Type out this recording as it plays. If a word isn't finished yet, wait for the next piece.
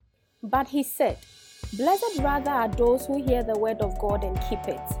But he said, "Blessed rather are those who hear the word of God and keep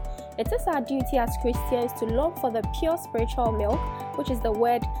it." It is our duty as Christians to long for the pure spiritual milk, which is the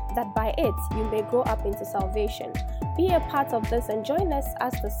word, that by it you may grow up into salvation. Be a part of this and join us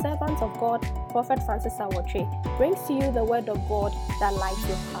as the servant of God, Prophet Francis Awotre, brings to you the word of God that lights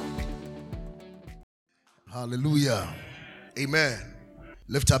your path. Hallelujah. Amen.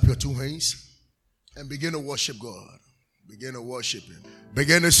 Lift up your two hands and begin to worship God. Begin to worship Him.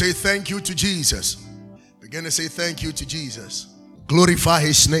 Begin to say thank you to Jesus. Begin to say thank you to Jesus. Glorify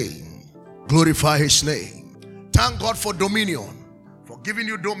His name. Glorify His name. Thank God for dominion, for giving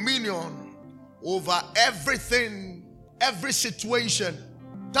you dominion over everything, every situation.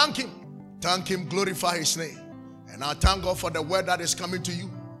 Thank Him. Thank Him. Glorify His name. And I thank God for the word that is coming to you.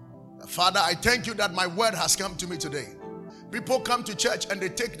 Father, I thank you that my word has come to me today. People come to church and they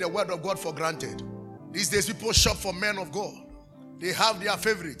take the word of God for granted. These days people shop for men of God. They have their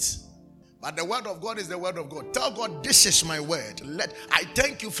favorites. But the word of God is the word of God. Tell God, this is my word. I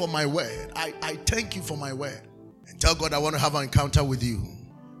thank you for my word. I thank you for my word. And tell God, I want to have an encounter with you.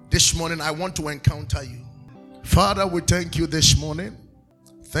 This morning, I want to encounter you. Father, we thank you this morning.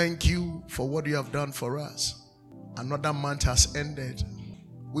 Thank you for what you have done for us. Another month has ended.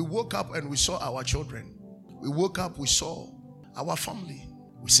 We woke up and we saw our children. We woke up, we saw our family.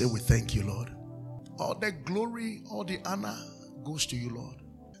 We say we thank you, Lord. All the glory, all the honor goes to you, Lord.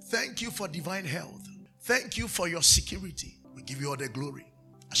 Thank you for divine health. Thank you for your security. We give you all the glory.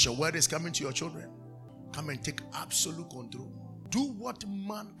 As your word is coming to your children, come and take absolute control. Do what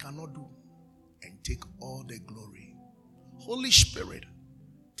man cannot do and take all the glory. Holy Spirit,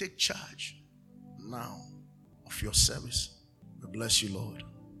 take charge now of your service. We bless you, Lord.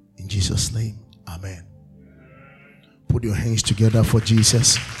 In Jesus' name, amen. Put your hands together for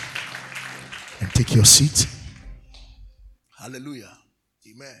Jesus and take your seat. Hallelujah.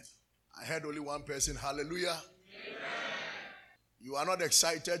 Amen. I heard only one person. Hallelujah. Amen. You are not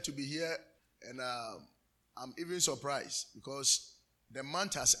excited to be here, and I'm even surprised because the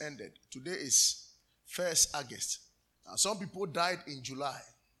month has ended. Today is 1st August. Now, some people died in July,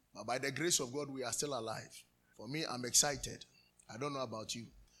 but by the grace of God, we are still alive. For me, I'm excited. I don't know about you.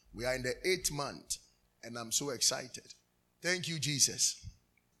 We are in the 8th month, and I'm so excited. Thank you, Jesus.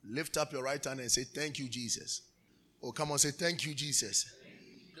 Lift up your right hand and say, thank you, Jesus. Oh, come on, say, thank you, Jesus.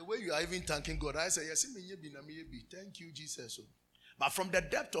 The way you are even thanking God, I say, yes, thank you, Jesus. But from the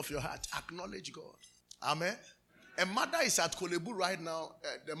depth of your heart, acknowledge God. Amen. A mother is at Kolebu right now.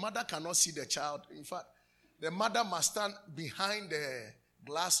 The mother cannot see the child. In fact, the mother must stand behind the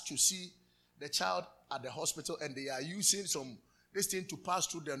glass to see the child at the hospital, and they are using this thing to pass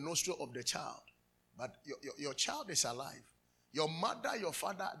through the nostril of the child. But your child is alive. Your mother, your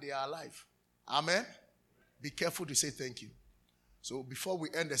father, they are alive. Amen. Be careful to say thank you. So before we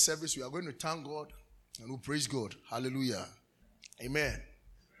end the service, we are going to thank God and we praise God. Hallelujah. Amen.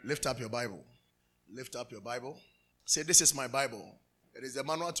 Lift up your Bible. Lift up your Bible. Say, this is my Bible. It is the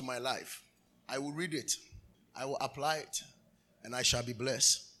manual to my life. I will read it. I will apply it. And I shall be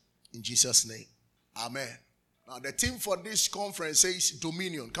blessed. In Jesus' name. Amen. Now the theme for this conference says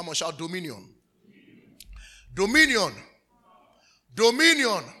dominion. Come on, shout dominion. Dominion.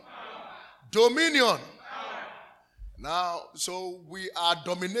 Dominion. Dominion. Now, so we are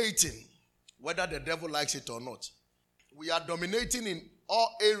dominating, whether the devil likes it or not. We are dominating in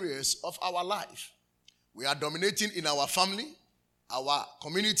all areas of our life. We are dominating in our family, our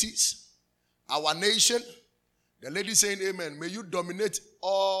communities, our nation. The lady saying amen. May you dominate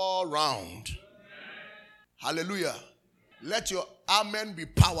all round. Amen. Hallelujah. Let your amen be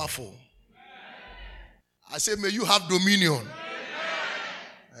powerful. Amen. I say, may you have dominion.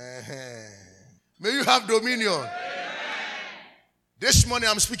 May you have dominion. Amen. This morning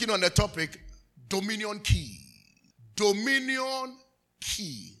I'm speaking on the topic, dominion key. Dominion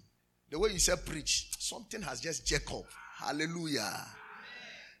key. The way you said preach, something has just jacked up. Hallelujah.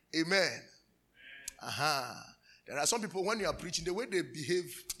 Amen. There are some people, when you are preaching, the way they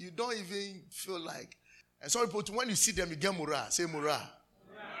behave, you don't even feel like. And some people, when you see them, you get morale. Say morale.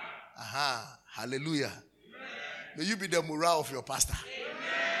 Hallelujah. Amen. May you be the morale of your pastor.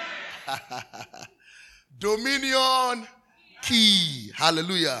 Dominion key.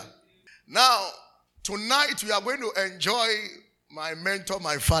 Hallelujah. Now, tonight we are going to enjoy my mentor,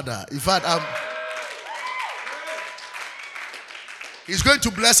 my father. In fact, he's going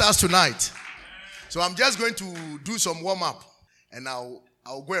to bless us tonight. So I'm just going to do some warm-up and I'll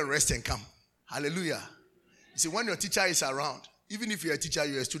go and rest and come. Hallelujah. You see, when your teacher is around, even if you're a teacher,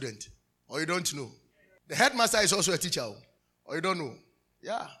 you're a student, or you don't know. The headmaster is also a teacher, or you don't know.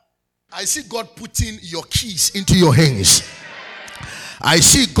 Yeah. I see God putting your keys into your hands. I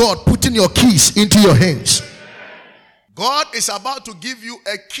see God putting your keys into your hands. God is about to give you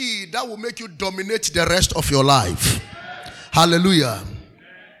a key that will make you dominate the rest of your life. Hallelujah.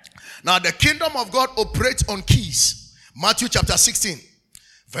 Now the kingdom of God operates on keys. Matthew chapter 16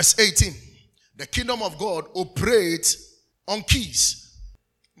 verse 18. The kingdom of God operates on keys.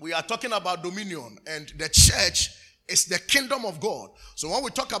 We are talking about dominion, and the church is the kingdom of God. So when we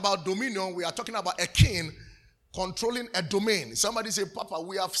talk about dominion, we are talking about a king controlling a domain. Somebody say, Papa,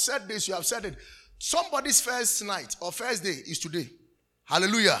 we have said this, you have said it. Somebody's first night or first day is today.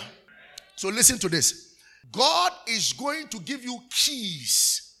 Hallelujah. So listen to this. God is going to give you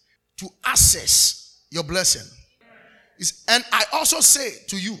keys to access your blessing. And I also say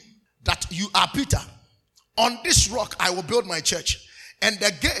to you that you are Peter. On this rock I will build my church, and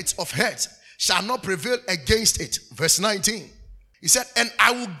the gates of hell shall not prevail against it. Verse 19. He said, and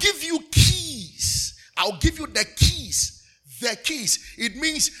I will give you keys. I will give you the keys. The keys. It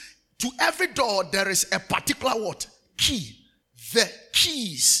means to every door there is a particular what? Key. The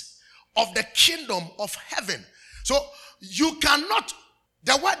keys of the kingdom of heaven. So you cannot,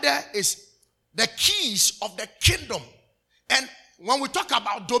 the word there is the keys of the kingdom. And when we talk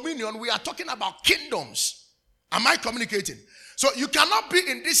about dominion, we are talking about kingdoms. Am I communicating? So you cannot be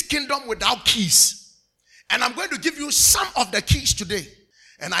in this kingdom without keys. And I'm going to give you some of the keys today.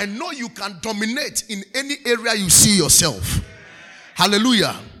 And I know you can dominate in any area you see yourself.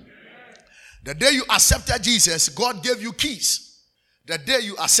 Hallelujah. The day you accepted Jesus, God gave you keys. The day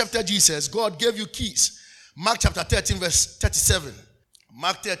you accepted Jesus, God gave you keys. Mark chapter 13 verse 37.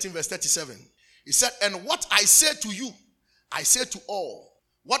 Mark 13 verse 37. He said, and what I say to you, I say to all.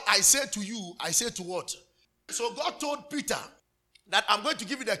 What I say to you, I say to what? So God told Peter that I'm going to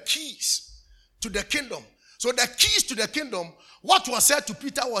give you the keys to the kingdom. So the keys to the kingdom, what was said to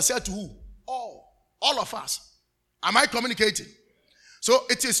Peter was said to who? All of us. Am I communicating? So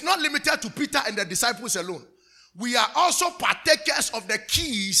it is not limited to Peter and the disciples alone. We are also partakers of the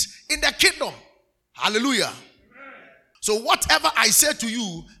keys in the kingdom. Hallelujah. Amen. So whatever I say to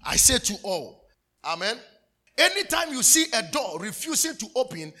you, I say to all. Amen. Anytime you see a door refusing to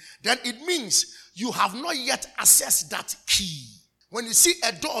open, then it means you have not yet accessed that key. When you see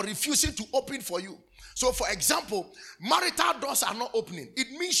a door refusing to open for you. So for example, marital doors are not opening.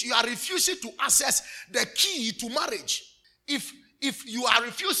 It means you are refusing to access the key to marriage. If you are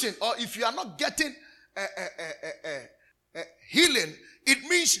refusing, or if you are not getting healing, it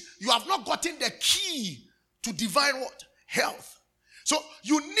means you have not gotten the key to divine what? Health. So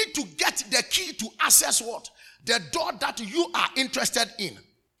you need to get the key to access what? The door that you are interested in.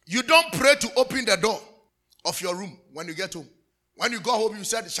 You don't pray to open the door of your room when you get home. When you go home, you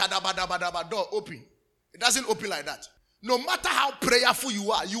said, shadabadabadaba, door open. It doesn't open like that. No matter how prayerful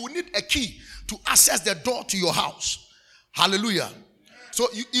you are, you will need a key to access the door to your house. Hallelujah. So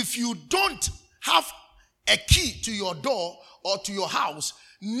if you don't have a key to your door or to your house,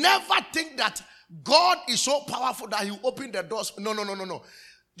 never think that God is so powerful that he will open the doors. No.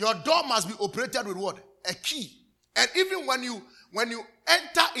 Your door must be operated with what? A key. And even when you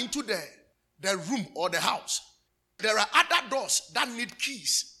enter into the room or the house, there are other doors that need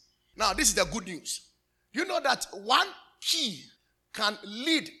keys. Now, this is the good news. You know that one key can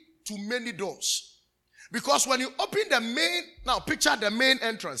lead to many doors. Because when you open the main, now picture the main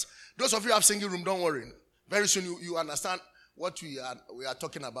entrance. Those of you who have single room, don't worry. Very soon you understand what we are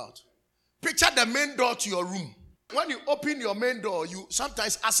talking about. Picture the main door to your room. When you open your main door, you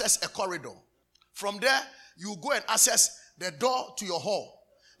sometimes access a corridor. From there, you go and access the door to your hall.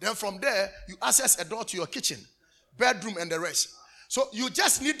 Then from there, you access a door to your kitchen, bedroom, and the rest. So you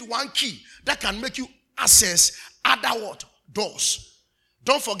just need one key that can make you access other what? Doors.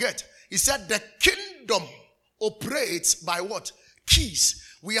 Don't forget, he said the kingdom operates by what? Keys.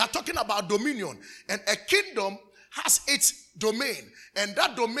 We are talking about dominion. And a kingdom has its domain. And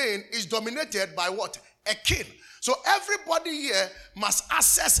that domain is dominated by what? A king. So everybody here must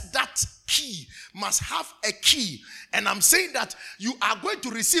access that key, must have a key. And I'm saying that you are going to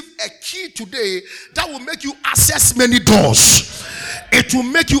receive a key today that will make you access many doors. It will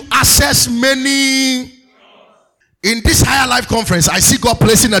make you access many. In this higher life conference, I see God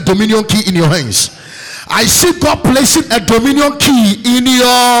placing a dominion key in your hands. I see God placing a dominion key in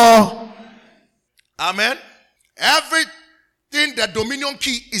your. Amen. Everything the dominion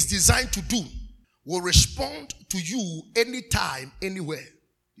key is designed to do will respond to you anytime, anywhere.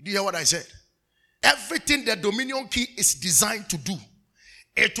 Did you hear what I said? Everything the dominion key is designed to do,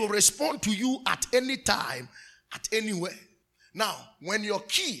 it will respond to you at any time, at anywhere. Now, when your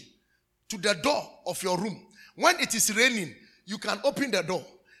key to the door of your room, when it is raining, you can open the door.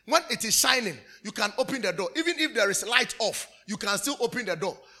 When it is shining, you can open the door. Even if there is light off, you can still open the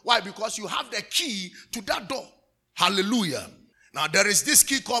door. Why? Because you have the key to that door. Hallelujah. Now there is this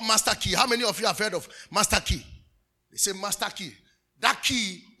key called master key. How many of you have heard of master key? They say master key. That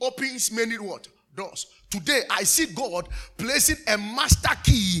key opens many what? Doors. Today I see God placing a master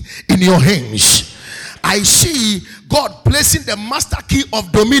key in your hands. I see God placing the master key of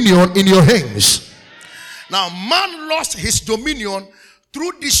dominion in your hands. Now man lost his dominion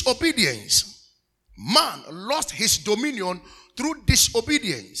through disobedience. Man lost his dominion through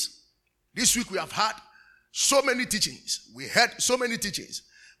disobedience. This week we have had so many teachings. We heard so many teachings.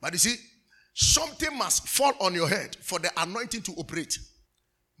 But you see, something must fall on your head for the anointing to operate.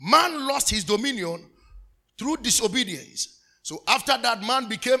 Man lost his dominion through disobedience. So after that, man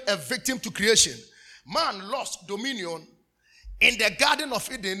became a victim to creation. Man lost dominion in the Garden of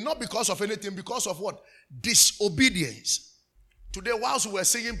Eden, not because of anything, because of what? Disobedience. Today, whilst we were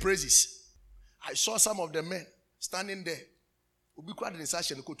singing praises, I saw some of the men standing there.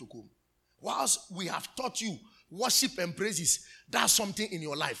 Whilst we have taught you worship and praises, that's something in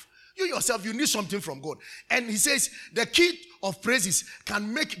your life. You yourself, you need something from God. And he says the key of praises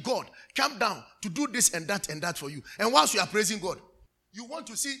can make God come down to do this and that for you. And whilst we are praising God, you want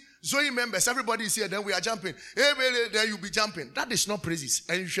to see Zoe members, everybody is here, then we are jumping. Hey, then you'll be jumping. That is not praises.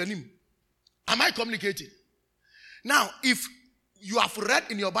 And you should him. Am I communicating? Now, if you have read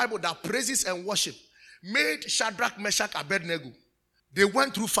in your Bible that praises and worship made Shadrach, Meshach, Abednego, they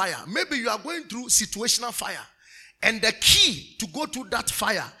went through fire. Maybe you are going through situational fire. And the key to go through that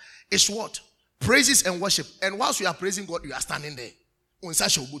fire is what? Praises and worship. And whilst you are praising God, you are standing there.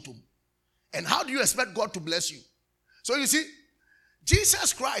 And how do you expect God to bless you? So you see,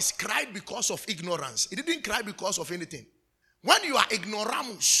 Jesus Christ cried because of ignorance. He didn't cry because of anything. When you are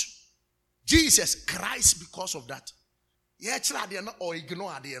ignoramus, Jesus cries because of that. Or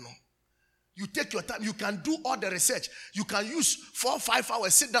ignore. You take your time. You can do all the research. You can use 4 or 5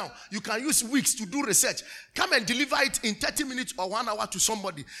 hours. Sit down. You can use weeks to do research. Come and deliver it in 30 minutes or 1 hour to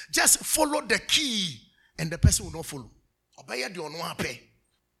somebody. Just follow the key and the person will not follow.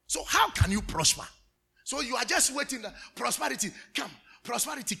 So how can you prosper? So you are just waiting that prosperity come.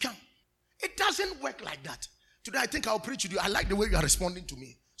 Prosperity come. It doesn't work like that. Today I think I'll preach with you. I like the way you are responding to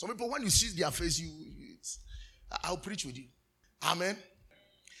me. Some people, when you see their face, I'll preach with you. Amen.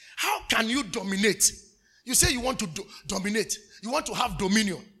 How can you dominate? You say you want to dominate. You want to have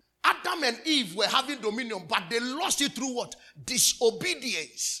dominion. Adam and Eve were having dominion, but they lost it through what?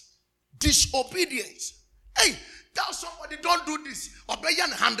 Disobedience. Disobedience. Hey, tell somebody don't do this. Obey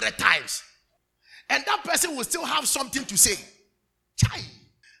 100 times. And that person will still have something to say. Chai.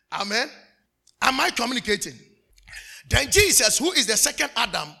 Amen. Am I communicating? Then Jesus, who is the second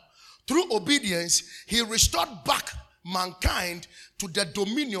Adam, through obedience, he restored back mankind to the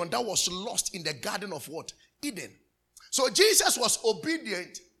dominion that was lost in the Garden of what? Eden. So Jesus was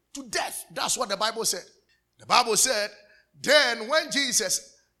obedient to death. That's what the Bible said. The Bible said, then when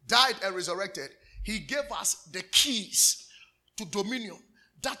Jesus died and resurrected, he gave us the keys to dominion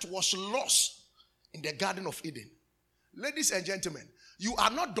that was lost in the Garden of Eden. Ladies and gentlemen, you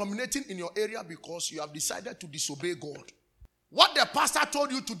are not dominating in your area because you have decided to disobey God. What the pastor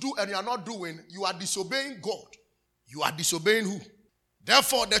told you to do and you are not doing, you are disobeying God. You are disobeying who?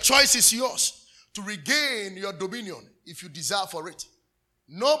 Therefore, the choice is yours to regain your dominion if you desire for it.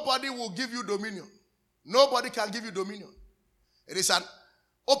 Nobody will give you dominion. Nobody can give you dominion. It is an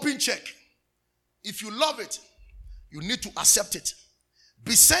open check. If you love it, you need to accept it.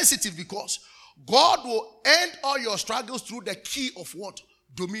 Be sensitive because God will end all your struggles through the key of what?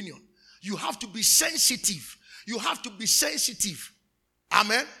 Dominion. You have to be sensitive. You have to be sensitive.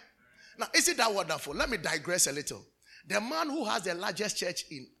 Amen. Now, isn't that wonderful? Let me digress a little. The man who has the largest church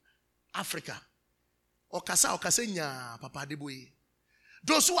in Africa, Okasa nya Papa Deboye.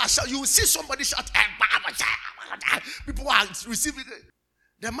 Those who are shouting, you will see somebody shout, people are receiving it.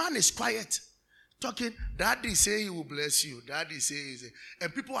 The man is quiet, talking, Daddy say he will bless you. Daddy says,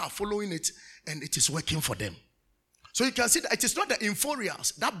 and people are following it, and it is working for them. So you can see that it is not the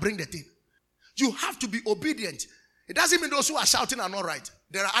inferiors that bring the thing. You have to be obedient. It doesn't mean those who are shouting are not right.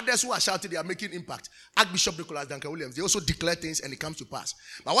 There are others who are shouting, they are making impact. Archbishop Nicholas Duncan Williams, they also declare things and it comes to pass.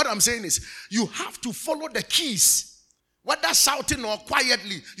 But what I'm saying is, you have to follow the keys. Whether shouting or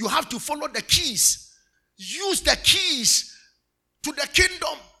quietly, you have to follow the keys. Use the keys to the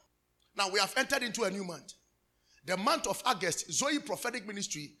kingdom. Now we have entered into a new month. The month of August, Zoe Prophetic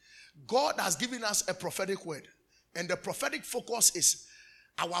Ministry, God has given us a prophetic word. And the prophetic focus is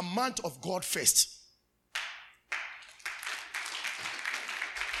our month of God first.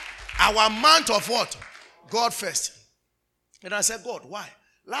 Our month of what? God first. And I said, God, why?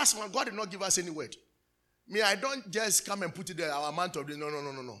 Last month, God did not give us any word. Me, I don't just come and put it there, our month of the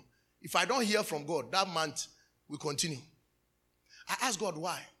no. If I don't hear from God, that month will continue. I asked God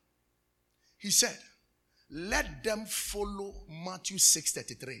why. He said, let them follow Matthew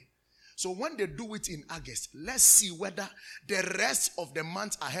 6:33. So when they do it in August, let's see whether the rest of the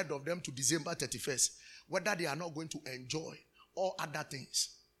month ahead of them to December 31st, whether they are not going to enjoy all other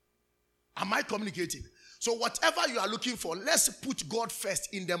things. Am I communicating? So whatever you are looking for, let's put God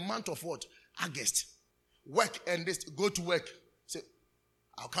first in the month of what? August. Work and this, go to work. Say,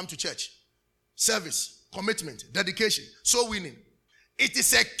 I'll come to church. Service, commitment, dedication, soul winning. It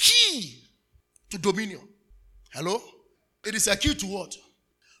is a key to dominion. Hello? It is a key to what?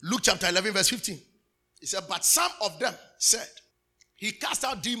 Luke chapter 11 verse 15. He said, but some of them said, he cast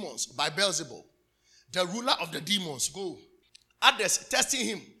out demons by Beelzebub, the ruler of the demons. Go. Others testing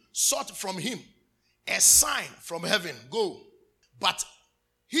him, sought from him a sign from heaven. Go. But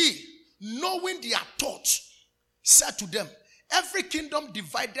he, knowing their thoughts, said to them, every kingdom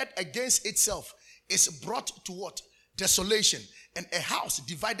divided against itself is brought to what? Desolation. And a house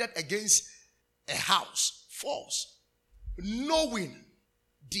divided against a house falls. Knowing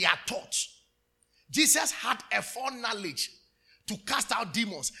their thoughts. Jesus had a foreknowledge to cast out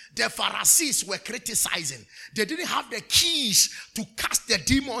demons. The Pharisees were criticizing. They didn't have the keys to cast the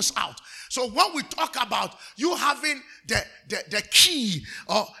demons out. So when we talk about you having the key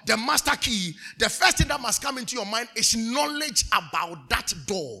or the master key, the first thing that must come into your mind is knowledge about that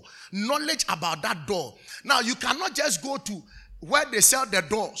door. Knowledge about that door. Now you cannot just go to where they sell the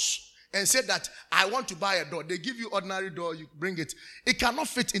doors and say that I want to buy a door. They give you ordinary door, you bring it. It cannot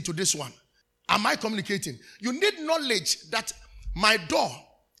fit into this one. Am I communicating? You need knowledge that my door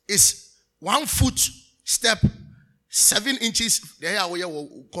is 1 foot step 7 inches. There are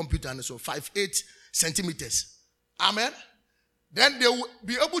computer and so 5'8" centimeters. Amen. Then they will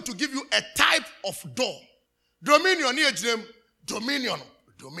be able to give you a type of door. Dominion.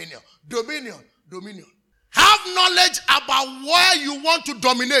 Have knowledge about where you want to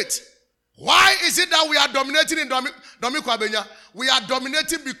dominate. Why is it that we are dominating in Domi Kwabenya? We are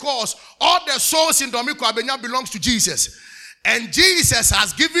dominating because all the souls in Domi Kwabenya belongs to Jesus. And Jesus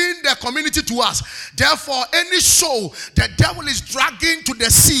has given the community to us. Therefore, any soul the devil is dragging to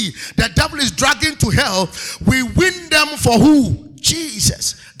the sea, the devil is dragging to hell, we win them for who?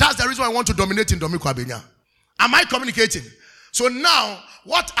 Jesus. That's the reason why I want to dominate in Domi Kwabenya. Am I communicating? So now,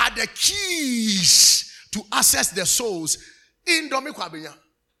 what are the keys to access the souls in Domi Kwabenya?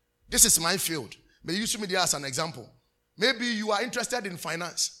 This is my field. May you use me there as an example. Maybe you are interested in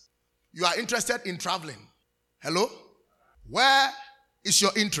finance. You are interested in traveling. Hello? Where is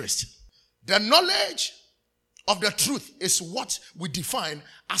your interest? The knowledge of the truth is what we define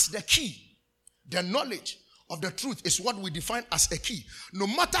as the key. The knowledge of the truth is what we define as a key. No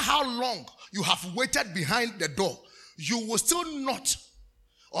matter how long you have waited behind the door, you will still not,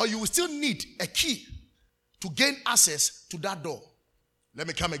 or you will still need a key to gain access to that door. Let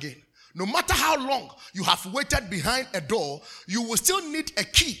me come again. No matter how long you have waited behind a door, you will still need a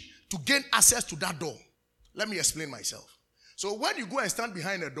key to gain access to that door. Let me explain myself. So when you go and stand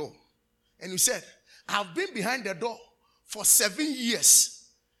behind a door, and you said, I've been behind the door for 7 years.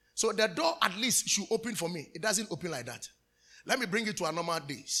 So the door at least should open for me. It doesn't open like that. Let me bring it to our normal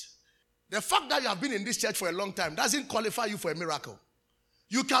days. The fact that you have been in this church for a long time doesn't qualify you for a miracle.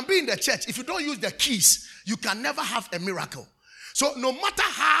 You can be in the church. If you don't use the keys, you can never have a miracle. So no matter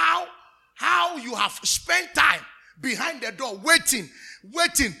how you have spent time behind the door, waiting,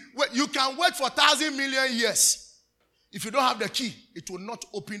 you can wait for 1,000 million years. If you don't have the key, it will not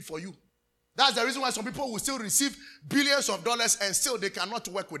open for you. That's the reason why some people will still receive billions of dollars and still they cannot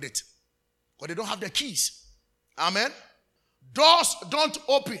work with it. Because they don't have the keys. Amen? Doors don't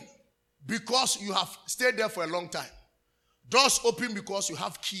open because you have stayed there for a long time. Doors open because you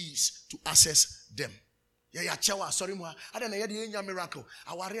have keys to access them. Yeah, sorry, I don't know a miracle.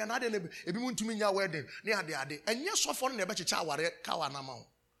 Wedding. And yes,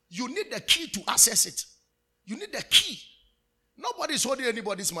 you need the key to access it. You need the key. Nobody is holding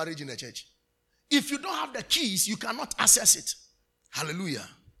anybody's marriage in the church. If you don't have the keys, you cannot access it. Hallelujah.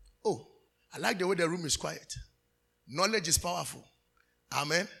 Oh, I like the way the room is quiet. Knowledge is powerful.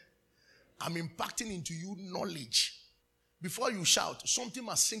 Amen. I'm impacting into you knowledge. Before you shout, something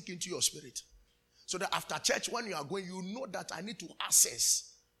must sink into your spirit. So that after church, when you are going, you know that I need to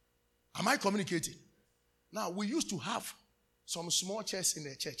access. Am I communicating? Now, we used to have some small chairs in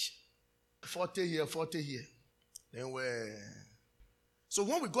the church. 40 here, 40 here. Then so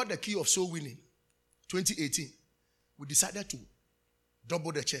when we got the key of soul winning, 2018, we decided to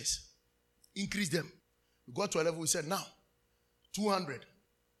double the chairs, increase them. We got to a level, we said, now, 200.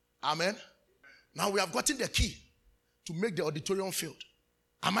 Amen. Now we have gotten the key to make the auditorium filled.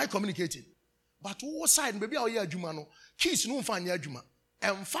 Am I communicating? But what side, maybe I'll hear Jumano. Keys no fan Juma.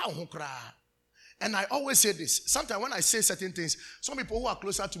 And I always say this. Sometimes when I say certain things, some people who are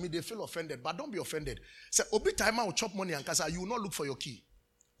closer to me, they feel offended. But don't be offended. Say, Obi time I will chop money and kasa, you will not look for your key.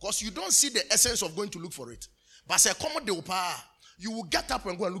 Because you don't see the essence of going to look for it. But say, come de opa, you will get up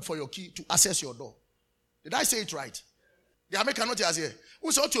and go and look for your key to access your door. Did I say it right? The American not here.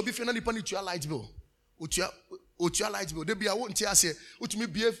 Who said to be finally put your light bill? Your light bill. They be a won't tell us what me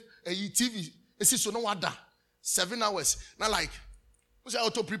behave a TV. It's so no other 7 hours. Now like who say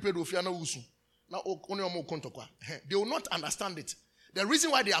auto prepared if you are no usu. Now only more kontokwa. They will not understand it. The reason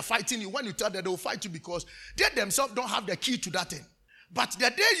why they are fighting you when you tell them they will fight you because they themselves don't have the key to that thing. But the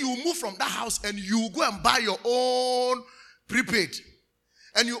day you move from that house and you go and buy your own prepaid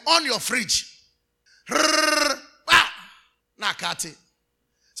and you on your fridge.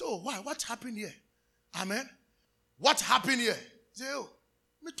 So why? What happened here? Amen. What happened here? Say, oh,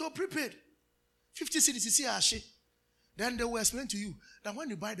 me to prepaid. 50 cities is here. Then they will explain to you that when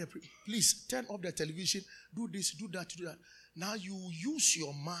you buy the please turn off the television, do this, do that, do that. Now you use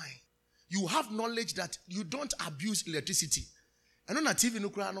your mind. You have knowledge that you don't abuse electricity. And on a TV no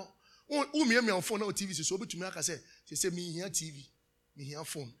crano. Me on phone or TV so to me I say me here TV, me here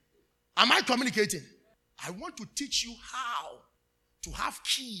phone. Am I communicating? I want to teach you how to have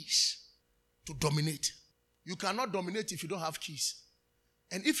keys to dominate. You cannot dominate if you don't have keys.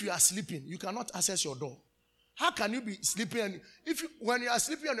 And if you are sleeping, you cannot access your door. How can you be sleeping? And when you are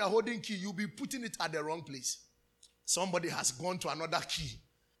sleeping and you are holding key, you'll be putting it at the wrong place. Somebody has gone to another key.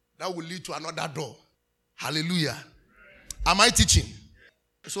 That will lead to another door. Hallelujah. Am I teaching?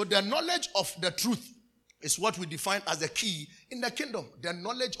 So the knowledge of the truth is what we define as the key in the kingdom. The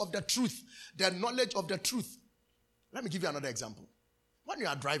knowledge of the truth. The knowledge of the truth. Let me give you another example. When you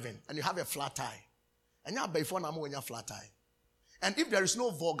are driving and you have a flat tire, and you have before now when you have flat tire, and if there is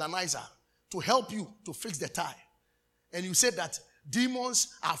no vulcanizer to help you to fix the tire, and you say that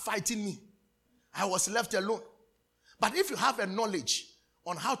demons are fighting me, I was left alone. But if you have a knowledge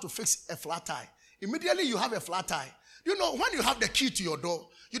on how to fix a flat tire, immediately you have a flat tire. You know, when you have the key to your door,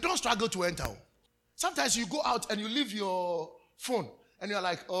 you don't struggle to enter. Sometimes you go out and you leave your phone and you're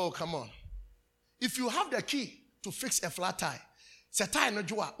like, oh, come on. If you have the key to fix a flat tire, straight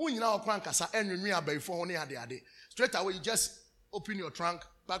away you just open your trunk,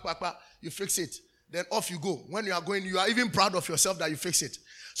 you fix it. Then off you go. When you are going, you are even proud of yourself that you fix it.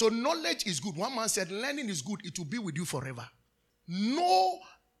 So knowledge is good. One man said, learning is good. It will be with you forever. Know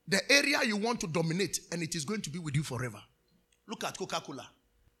the area you want to dominate, and it is going to be with you forever. Look at Coca-Cola.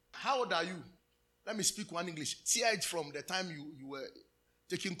 How old are you? Let me speak one English. See it from the time you were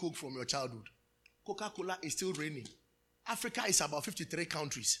taking Coke from your childhood. Coca-Cola is still reigning. Africa is about 53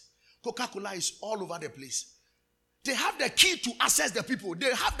 countries. Coca-Cola is all over the place. They have the key to access the people.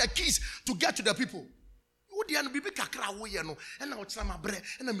 They have the keys to get to the people.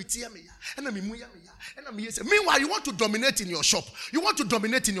 Meanwhile, you want to dominate in your shop. You want to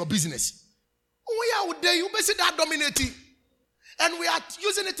dominate in your business. You basically that dominating. And we are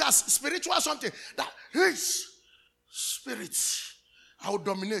using it as spiritual something. That, hey, spirits, I will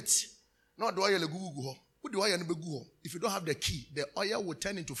dominate. Not the oil. If you don't have the key, the oil will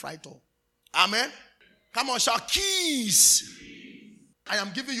turn into fried oil. Amen. Come on, shout keys. I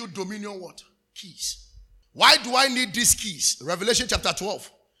am giving you dominion what? Keys. Why do I need these keys? Revelation chapter 12,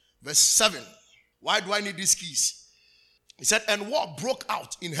 verse 7. Why do I need these keys? He said, and war broke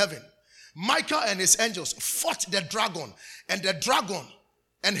out in heaven. Michael and his angels fought the dragon, and the dragon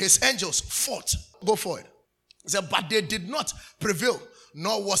and his angels fought. Go for it. He said, but they did not prevail,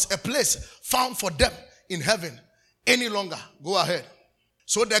 nor was a place found for them in heaven any longer. Go ahead.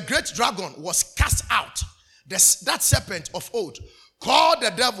 So the great dragon was cast out, that serpent of old, called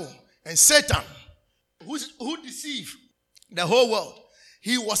the devil and Satan, who deceived the whole world.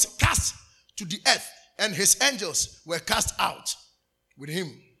 He was cast to the earth, and his angels were cast out with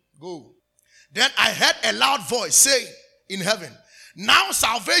him. Go. Then I heard a loud voice say in heaven, now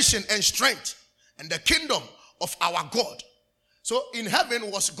salvation and strength and the kingdom of our God. So in heaven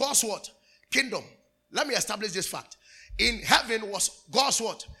was God's what? Kingdom. Let me establish this fact. In heaven was God's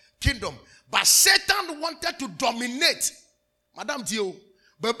what? Kingdom. But Satan wanted to dominate. Madam Dio.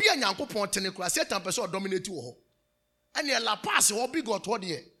 Baby and Yanko Pontenecra, Satan person dominate you. And you la pass or big got what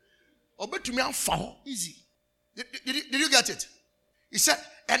here. Or bet to me on foul. Easy. Did you get it? He said,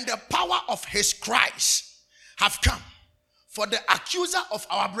 and the power of his Christ have come. For the accuser of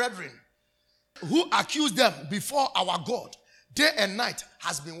our brethren, who accused them before our God, day and night,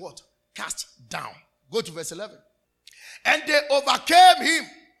 has been what? Cast down. Go to verse 11. And they overcame him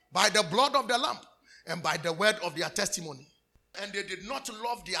by the blood of the Lamb, and by the word of their testimony. And they did not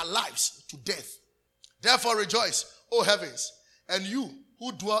love their lives to death. Therefore rejoice, O heavens, and you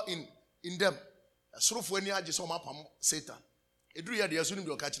who dwell in them. Satan.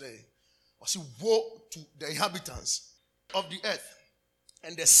 Woe to the inhabitants of the earth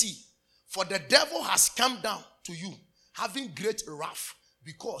and the sea, for the devil has come down to you, having great wrath,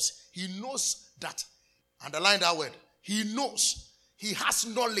 because he knows that, underline that word, he knows, he has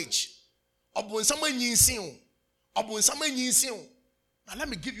knowledge. Now let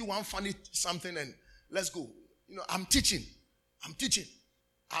me give you one funny something and let's go. I'm teaching.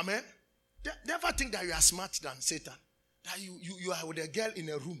 Amen. Never think that you are smarter than Satan. That you are with a girl in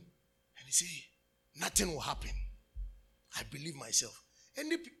a room and you say, nothing will happen. I believe myself.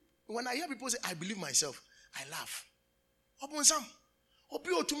 And when I hear people say, I believe myself, I laugh. For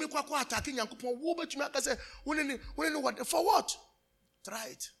what? Try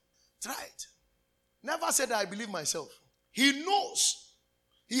it. Never said I believe myself. He knows.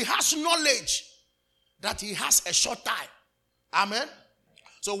 He has knowledge that he has a short time. Amen.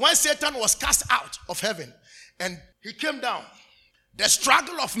 So when Satan was cast out of heaven and he came down, the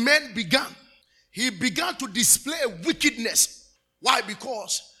struggle of men began. He began to display wickedness. Why?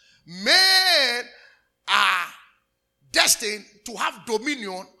 Because men are destined to have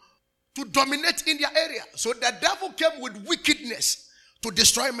dominion, to dominate in their area. So the devil came with wickedness to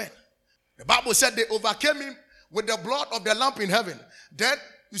destroy men. The Bible said they overcame him with the blood of the Lamb in heaven. Then,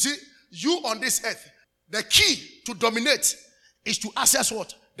 you see, you on this earth, the key to dominate is to access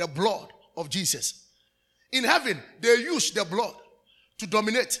what? The blood of Jesus. In heaven, they use the blood to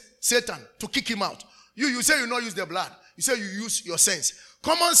dominate Satan, to kick him out. You say you not use the blood. You say you use your sense.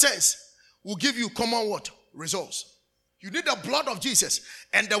 Common sense will give you common what? Results. You need the blood of Jesus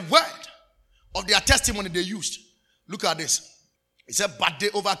and the word of their testimony they used. Look at this. He said, but they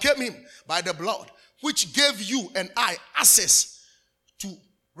overcame him by the blood, which gave you and I access to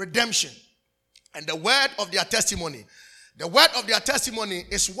redemption. And the word of their testimony. The word of their testimony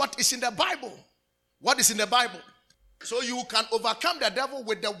is what is in the Bible. What is in the Bible? So you can overcome the devil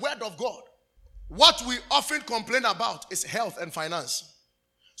with the word of God. What we often complain about is health and finance.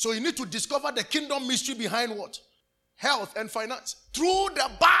 So you need to discover the kingdom mystery behind what? Health and finance. Through the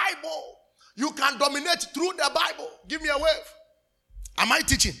Bible. You can dominate through the Bible. Give me a wave. Am I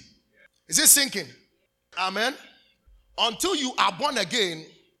teaching? Is it sinking? Amen. Until you are born again,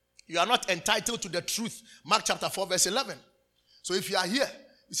 you are not entitled to the truth. Mark chapter 4 verse 11. So if you are here,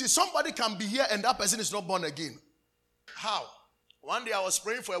 you see somebody can be here and that person is not born again. How? One day I was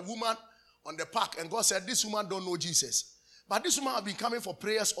praying for a woman on the park and God said, this woman don't know Jesus. But this woman has been coming for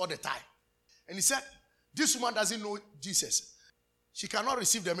prayers all the time. And he said, this woman doesn't know Jesus. She cannot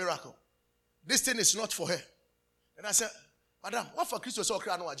receive the miracle. This thing is not for her. And I said, Madam, what for Christ so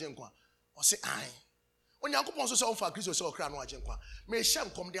cry no ajenkwa? I say, aye. When Yankopon so for Christ so cry no ajenkwa. Me sham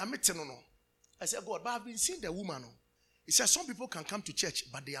come there meeting no. I said, God, but I've been seeing the woman. He said, some people can come to church,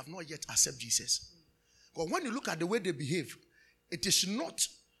 but they have not yet accepted Jesus. But when you look at the way they behave, it is not,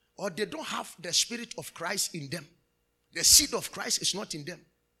 or they don't have the spirit of Christ in them. The seed of Christ is not in them.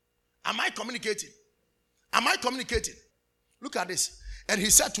 Am I communicating? Am I communicating? Look at this. And he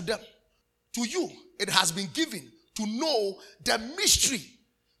said to them, to you, it has been given to know the mystery.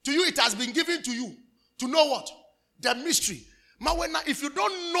 To you, it has been given to you to know what? The mystery. If you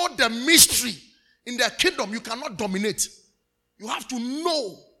don't know the mystery in the kingdom, you cannot dominate. You have to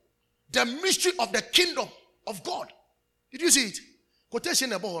know the mystery of the kingdom of God. Did you see it?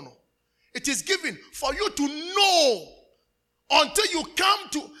 Quotation above. It is given for you to know until you come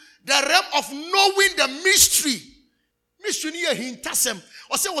to the realm of knowing the mystery. Mystery ni hintasem.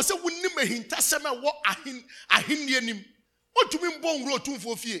 Ose wunim hintasem e wo ahinnie nim. Otumi mbo nwro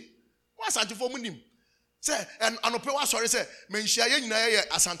tumfo fie. Wo asantefo munim. Say and anope wa sori say menhia ye nyina ye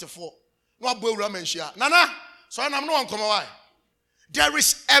asantefo. No abo ewura menhia. Nana, so na no nkomo why. There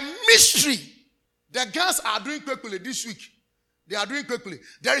is a mystery. The girls are doing quickly this week. They are doing quickly.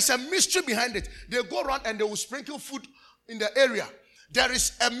 There is a mystery behind it. They go around and they will sprinkle food in the area. There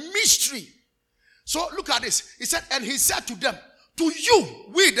is a mystery. So look at this. He said, and he said to them, to you,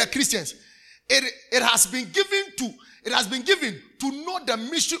 we the Christians, it has been given to know the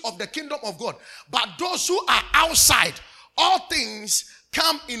mystery of the kingdom of God. But those who are outside, all things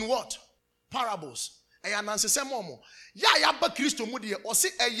come in what? Parables. Si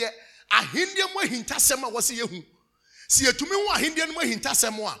etumi ho ahindie no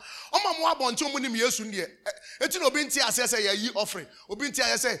mahintasem a omamo abonte omunim Yesu ndie eti no obi nti ase se ye yi offering obi nti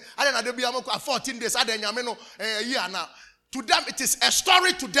ase say ade na de bia mako 14 days ade nyame no yi ana To them, it is a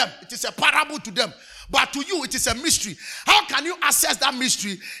story to them. It is a parable to them. But to you, it is a mystery. How can you access that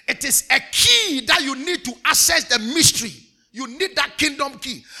mystery? It is a key that you need to access the mystery. You need that kingdom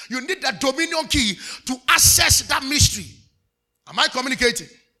key. You need that dominion key to access that mystery. Am I communicating?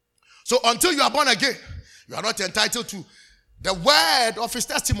 So until you are born again, you are not entitled to the word of his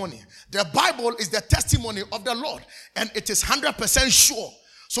testimony. The Bible is the testimony of the Lord, and it is 100% sure.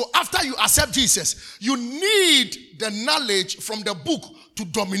 So after you accept Jesus, you need the knowledge from the book to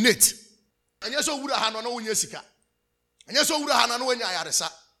dominate. And yes,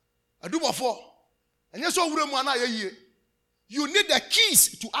 you need the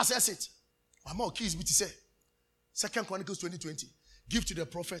keys to access it. One more keys, which is 2 Chronicles 20:20. Give to the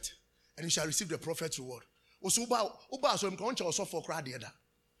prophet, and you shall receive the prophet's reward. Also, so I'm going to also for crowd the other.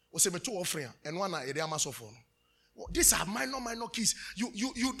 Was a two offering, and one I these are minor keys.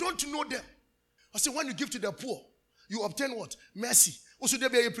 You don't know them. I say when you give to the poor, you obtain what? Mercy. Also, there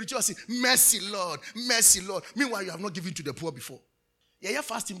be a preacher say, mercy, Lord, mercy, Lord. Meanwhile, you have not given to the poor before. Yeah,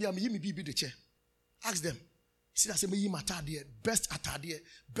 fasting be the chair. Ask them. See that say me atade, best atade,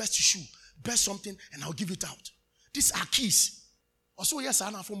 best shoe, best something, and I'll give it out. These are keys. Also, yes,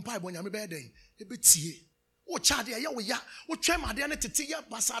 I from pipe when you're bed. A bit tea. Oh, child, yeah, oh, chema, they are not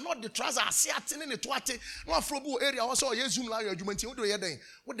but are not the trousers, I see in the twate, no frobo area, also, yes, zoom like you maintain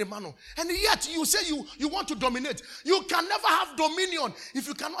what the man. And yet, you say you want to dominate. You can never have dominion if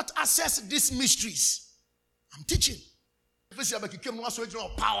you cannot access these mysteries. I'm teaching.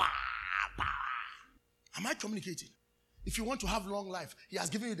 Power. Am I communicating? If you want to have long life, he has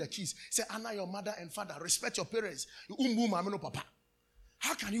given you the keys. Say, honor your mother and father, respect your parents. Papa.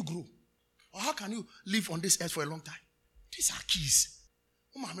 How can you grow? Or how can you live on this earth for a long time? These are keys.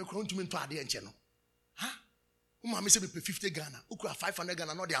 Huh? Umama say me pay 50 Ghana. Ukura 500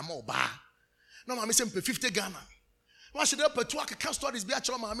 Ghana, not the amount. No, mama say me pay 50 Ghana. Why should I pay 2 account stories be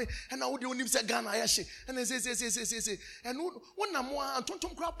actual mommy? And I would only say Ghana, yes. And then say. And one more, and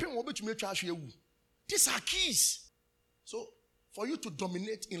don't grab pen will be to make trash you. These are keys. So, for you to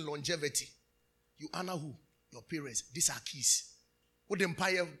dominate in longevity, you honor who? Your parents. These are keys. What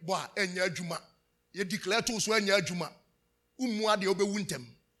empire boy enya adwuma ye declare to so enya adwuma umua de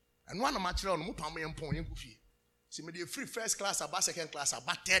obewuntem and one of my children mo pam yempon yenkufie see me dey free first class about second class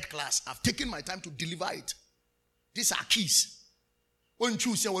about third class. I've taken my time to deliver it. These are keys. When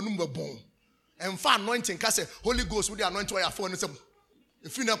choose your number born and for anointing can say Holy Ghost with the anointing oil for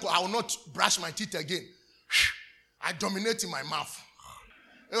if you know I will not brush my teeth again. I dominate in my mouth.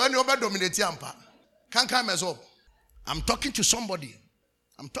 When you dominate yampa can't come as up. I'm talking to somebody.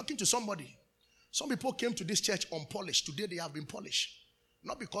 Some people came to this church unpolished. Today they have been polished.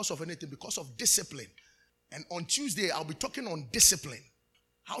 Not because of anything, because of discipline. And on Tuesday, I'll be talking on discipline.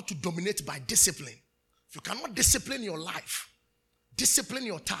 How to dominate by discipline. If you cannot discipline your life, discipline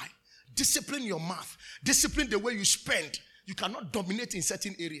your time, discipline your mouth, discipline the way you spend, you cannot dominate in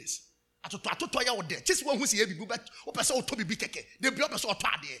certain areas. Just one who see every but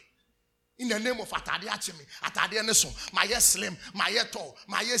in the name of Atade Achimi, Atade Neson, my yes slim, my yet tall,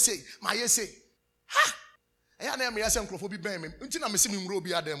 my yes say. Ha! I am a Sankophobia Bam, until I'm missing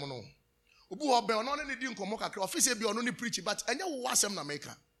Robi Ademono. Ubu or Bell, not only didn't come up, officer be only preaching, but I know what's in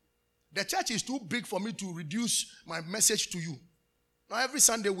America. The church is too big for me to reduce my message to you. Now, every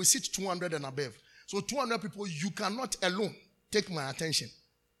Sunday we sit 200 and above. So, 200 people, you cannot alone take my attention.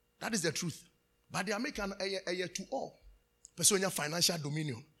 That is the truth. But they are making a year to all. Personal financial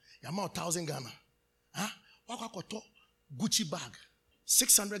dominion. Yama 1,000 Ghana. Huh? Wakakoto Gucci bag.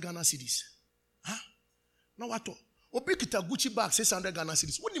 600 Ghana cedis. Huh? Now what? Obikita Gucci bag 600 Ghana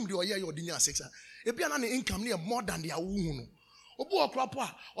cedis. What do you hear your dinner 600? If you have income near more than their wound.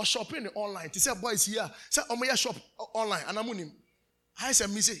 Obuokrapa or shopping online. To say boys here. Say omoya shop online. And I'm I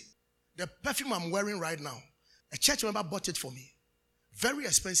said me say the perfume I'm wearing right now. A church member bought it for me. Very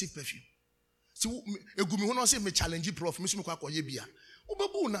expensive perfume. So egumi hono say me challenge prof. Me sumu kwa koye bia.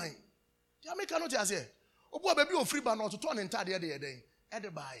 Obebu nine. The American not say. Obu baby on free ban or to turn entire day.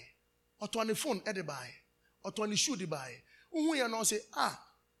 Ede buy. Or to on the phone ede buy. Or to on the shoe de buy. Who you now say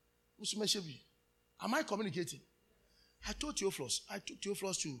Musume shebi. Am I communicating? I told Theophilus. I took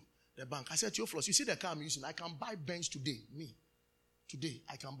Theophilus to the bank. I said, Theophilus, you see the car I'm using? I can buy Benz today. Me. Today.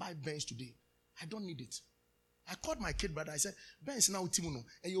 I can buy Benz today. I don't need it. I called my kid brother. I said, Benz na utimuno.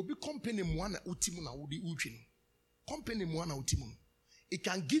 And you'll be company mwana utimuna udi uchino. Company mwana utimuno. It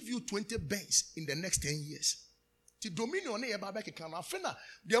can give you 20 Benz in the next 10 years. The dominion ne yeba ke kan afena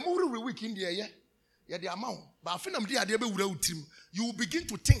de amuru we week in the ye the amount. But afena mdi ade be wura utim. You will begin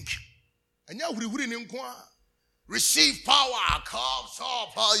to think. Anya wuri ni nko receive power. Come so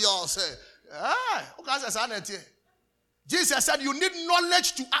power say. Okay say na tie. Jesus said you need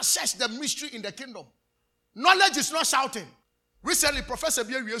knowledge to access the mystery in the kingdom. Knowledge is not shouting. Recently, Professor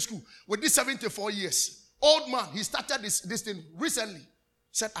Bier School, with this 74 years, old man, he started this thing recently.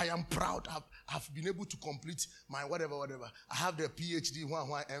 Said, I am proud. I've been able to complete my whatever. I have the PhD,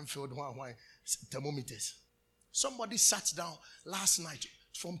 MPhil, thermometers. Somebody sat down last night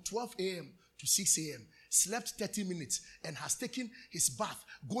from 12 a.m. to 6 a.m., slept 30 minutes, and has taken his bath,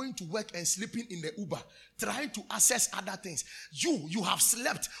 going to work and sleeping in the Uber, trying to access other things. You have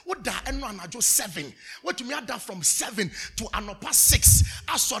slept. What the just 7? What to me are from 7 to anopa 6?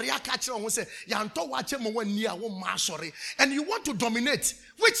 Sorry, I catch you say yanto wache mo near one sorry. And you want to dominate.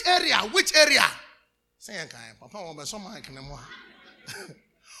 Which area? Say Papa on so mic no more.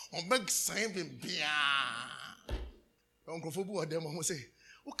 On beg saying bia. Uncle Fobu them who say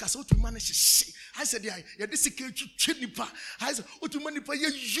Okaso to manage. I said, yeah, this is nipa. I said, to manage you're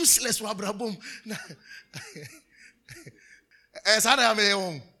useless, Wabrabum.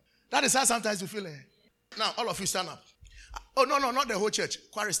 That is how sometimes you feel it. Now, all of you stand up. Oh, no, not the whole church.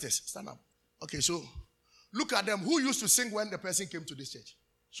 Choristers, stand up. Okay, so look at them. Who used to sing when the person came to this church?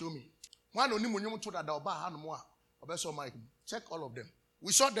 Show me. Check all of them.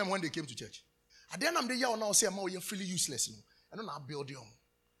 We saw them when they came to church. At the end of the year, now say, you're feeling useless. I don't know how to build you.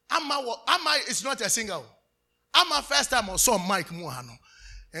 Amma is not a singer. Amma first time I saw Mike Mohano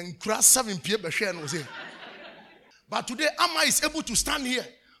and cross 7 p.m. was here. But today Amma is able to stand here.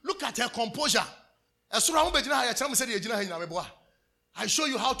 Look at her composure. I show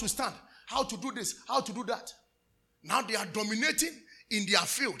you how to stand, how to do this, how to do that. Now they are dominating in their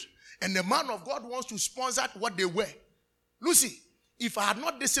field. And the man of God wants to sponsor what they wear. Lucy, if I had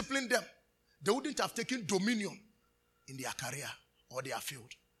not disciplined them, they wouldn't have taken dominion in their career or their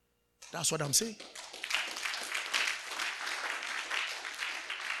field. That's what I'm saying.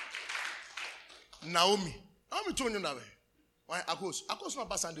 Naomi told you that way. Why Akos not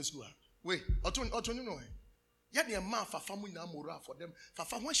pass Sunday school. Wait, you know. Yet the man fafamu na moral for them.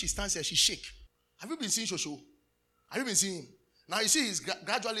 Fafa when she stands here, she shake. Have you been seeing Shosho? Have you been seeing him? Now you see he's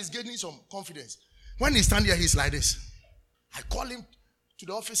gradually gaining some confidence. When he stands here, he's like this. I call him to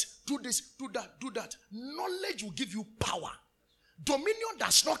the office, do this, do that. Knowledge will give you power. Dominion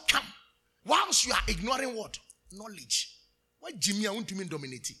does not come once you are ignoring what? Knowledge. Why Jimmy I want to mean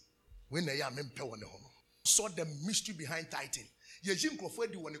dominating? When they are saw the mystery behind tithing.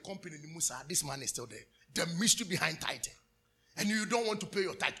 When the company in Musa, this man is still there. The mystery behind tithing. And you don't want to pay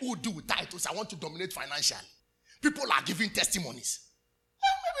your tithe. Who do with tithes? I want to dominate financially. People are giving testimonies.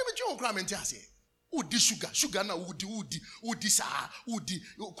 Who di sugar na who di sa who di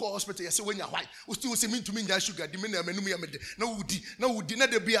call hospital you say when you white who still say mean to me sugar di me na menu me na who di na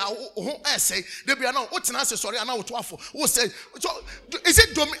de bia ho say de bia na what na say sorry na what afo who say so is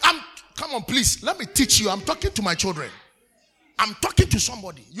it come on please let me teach you. I'm talking to my children. I'm talking to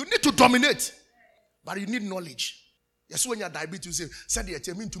somebody. You need to dominate, but you need knowledge. Yes, when you are diabetes, say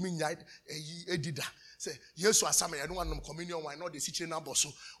the mean to me edida. Say, yes, I don't want communion wine, not the situation so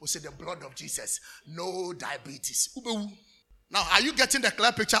we say the blood of Jesus. No diabetes. Now, are you getting the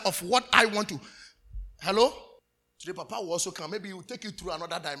clear picture of what I want to? Hello? Today, Papa will also come. Maybe he will take you through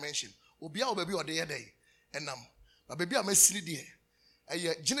another dimension. Baby or the day. And but baby, I'm a silly dear.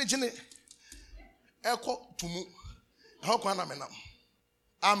 Jine. Echo to mu. How can I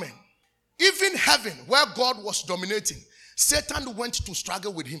Amen. Even heaven, where God was dominating, Satan went to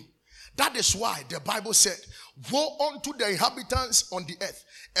struggle with him. That is why the Bible said, woe unto the inhabitants on the earth.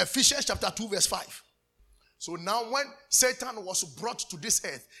 Ephesians chapter 2 verse 5. So now when Satan was brought to this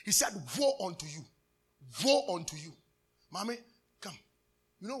earth, he said, woe unto you. Woe unto you. Mommy, come.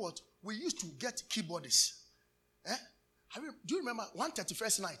 You know what? We used to get keyboardists. Do you remember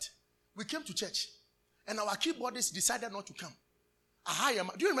 131st night? We came to church. And our keyboardists decided not to come.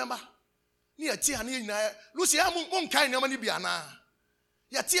 Do you remember? Lucy, you're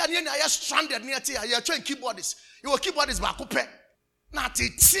stranded near tea. You're trying keyboardists. You were keyboardists back up. Now,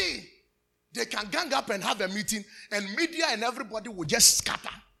 they can gang up and have a meeting, and media and everybody will just scatter.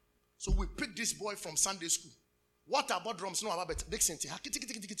 So we picked this boy from Sunday school. What about drums? No, about Dixon.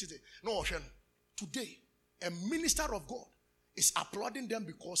 No, today, a minister of God is applauding them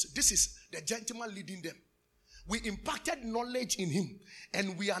because this is the gentleman leading them. We impacted knowledge in him,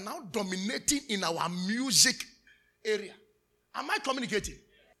 and we are now dominating in our music area. Am I communicating?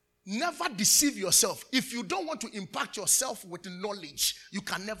 Never deceive yourself. If you don't want to impact yourself with knowledge, you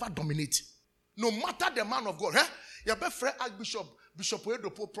can never dominate. No matter the man of God. Your best friend Archbishop, Bishop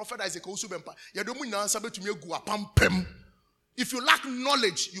Oyedepo, Prophet Isaac Osubempa. If you lack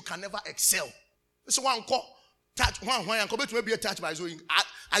knowledge, you can never excel. This is one call. Touch one. Maybe a touch by Zoe.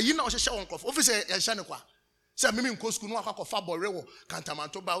 I you know share one cough. Officer Shanekwa. Say me nko school no akwa fa bore wo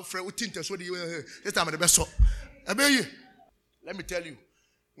kantamanto ba frɛ wo tinte so de this time the best so. Let me tell you,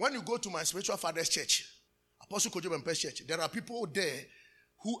 when you go to my spiritual father's church, Apostle Kojo Bempes Church, there are people there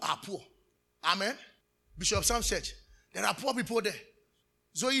who are poor. Amen. Bishop Sam's church, there are poor people there.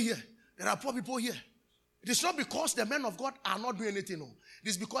 Zoe here, there are poor people here. It is not because the men of God are not doing anything. No. It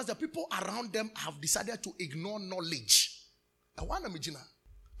is because the people around them have decided to ignore knowledge.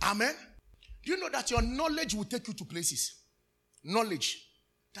 Amen. Do you know that your knowledge will take you to places? Knowledge.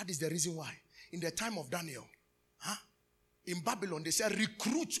 That is the reason why. In the time of Daniel, in Babylon, they said,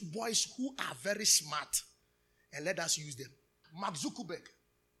 recruit boys who are very smart and let us use them. Mark Zuckerberg,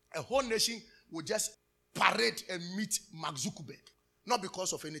 a whole nation will just parade and meet Mark Zuckerberg. Not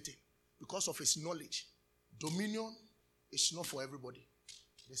because of anything, because of his knowledge. Dominion is not for everybody.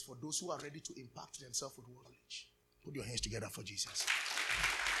 It's for those who are ready to impact themselves with knowledge. Put your hands together for Jesus.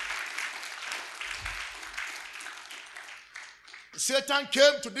 Satan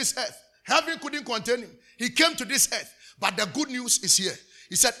came to this earth. Heaven couldn't contain him. He came to this earth. But the good news is here.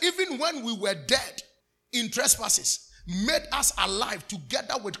 He said, even when we were dead in trespasses, made us alive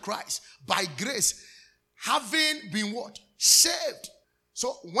together with Christ by grace, having been what? Saved.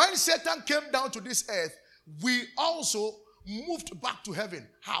 So when Satan came down to this earth, we also moved back to heaven.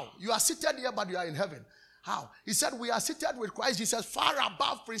 How? You are seated here, but you are in heaven. How? He said we are seated with Christ Jesus far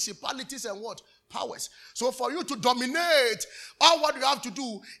above principalities and what? Powers. So for you to dominate, all what you have to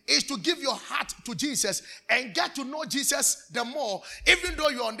do is to give your heart to Jesus and get to know Jesus the more. Even though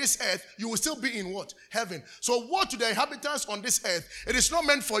you're on this earth, you will still be in what? Heaven. So woe to the inhabitants on this earth. It is not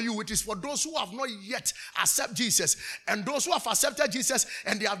meant for you. It is for those who have not yet accepted Jesus. And those who have accepted Jesus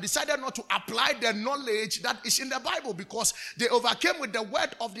and they have decided not to apply the knowledge that is in the Bible because they overcame with the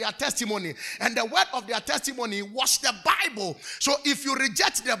word of their testimony. And the word of their testimony was the Bible. So if you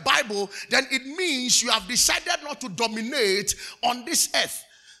reject the Bible, then it means you have decided not to dominate on this earth.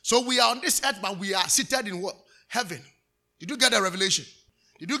 So we are on this earth, but we are seated in what? Heaven. Did you get the revelation?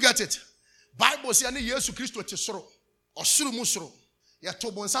 Did you get it? Bible says Jesus Christ tesoro osuru musoro ya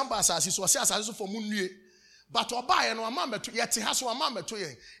tobo nsamba asase so asase for munue but oba ye no ama meto ye te ha so ama meto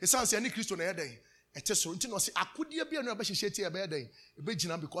ye esanse ani Kristo na ye den etesoro nti no se akodie bia no abehyehyɛ tie be den e be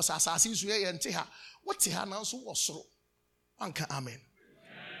gina because asase so ye nte ha wote ha na so wosoro anka amen.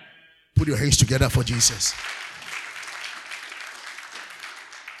 Put your hands together for Jesus.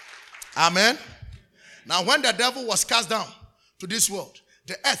 Amen. Now when the devil was cast down to this world,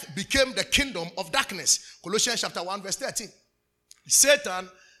 the earth became the kingdom of darkness. Colossians chapter 1 verse 13. Satan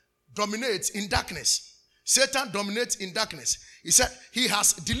dominates in darkness. Satan dominates in darkness. He said he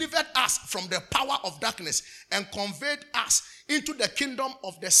has delivered us from the power of darkness and conveyed us into the kingdom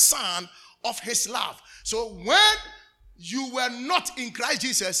of the Son of his love. So when you were not in Christ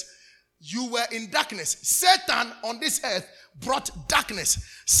Jesus, you were in darkness. Satan on this earth brought darkness.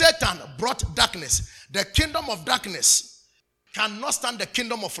 Satan brought darkness. The kingdom of darkness cannot stand the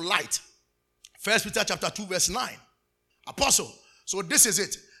kingdom of light. 1 Peter chapter 2 verse 9. Apostle. So this is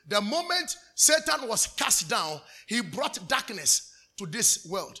it. The moment Satan was cast down, he brought darkness to this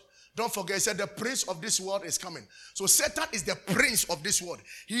world. Don't forget, he said the prince of this world is coming. So Satan is the prince of this world.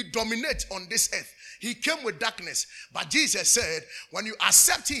 He dominates on this earth. He came with darkness. But Jesus said, when you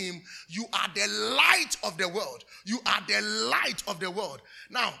accept him, you are the light of the world. You are the light of the world.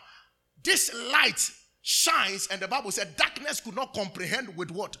 Now, this light shines, and the Bible said darkness could not comprehend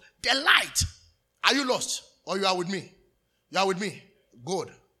with what? The light. Are you lost? Or you are with me? You are with me? Good.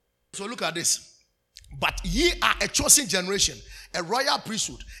 So look at this. But ye are a chosen generation, a royal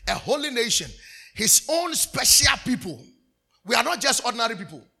priesthood, a holy nation, his own special people. We are not just ordinary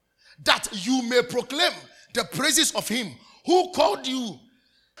people. That you may proclaim the praises of him who called you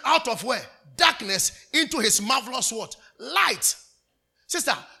out of where? Darkness into his marvelous what? Light.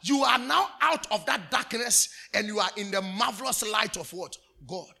 Sister, you are now out of that darkness and you are in the marvelous light of what?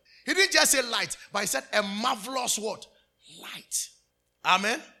 God. He didn't just say light, but he said a marvelous what? Light.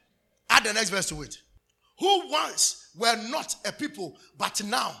 Amen. Add the next verse to it. Who once were not a people, but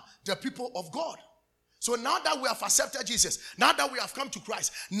now the people of God. So now that we have accepted Jesus, now that we have come to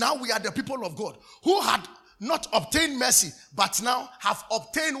Christ, now we are the people of God who had not obtained mercy, but now have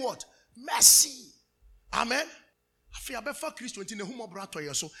obtained what? Mercy. Amen. Afi abefa Kristo nti ne humo brato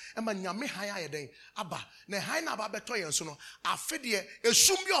yeso e ma nyame han ayeden aba na han na aba beto yeso no afi de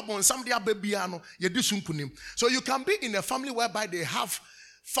esum bi obonsam de aba bia no ye di sunkunim. So you can be in a family whereby they have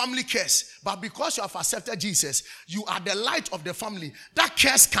family curse. But because you have accepted Jesus, you are the light of the family. That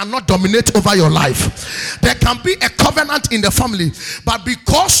curse cannot dominate over your life. There can be a covenant in the family, but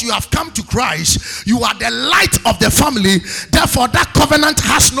because you have come to Christ, you are the light of the family. Therefore, that covenant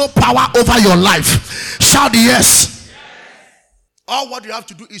has no power over your life. Shout yes. All what you have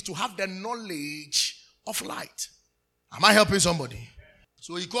to do is to have the knowledge of light. Am I helping somebody?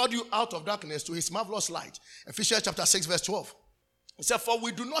 So he called you out of darkness to his marvelous light. Ephesians chapter 6 verse 12. He said, for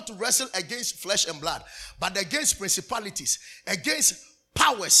we do not wrestle against flesh and blood, but against principalities, against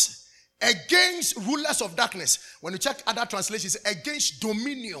powers, against rulers of darkness. When you check other translations, against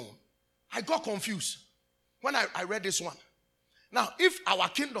dominion. I got confused when I read this one. Now, if our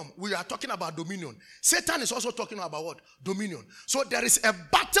kingdom, we are talking about dominion. Satan is also talking about what? Dominion. So there is a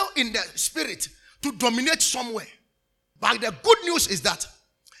battle in the spirit to dominate somewhere. But the good news is that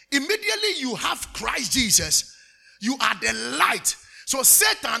immediately you have Christ Jesus, you are the light. So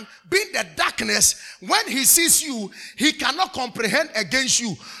Satan, being the darkness, when he sees you, he cannot comprehend against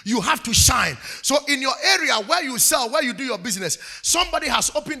you. You have to shine. So in your area where you sell, where you do your business, somebody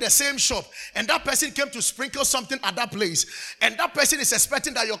has opened the same shop and that person came to sprinkle something at that place. And that person is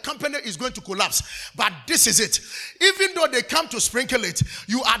expecting that your company is going to collapse. But this is it. Even though they come to sprinkle it,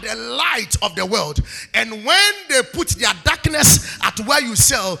 you are the light of the world. And when they put their darkness at where you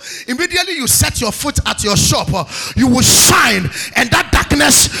sell, immediately you set your foot at your shop, you will shine, and that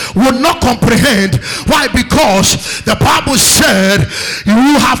darkness will not comprehend. Why? Because the Bible said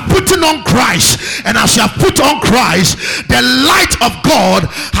you have put on Christ, and as you have put on Christ, the light of God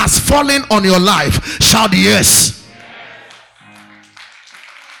has fallen on your life. Shout yes.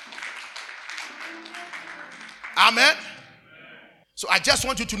 Amen. So I just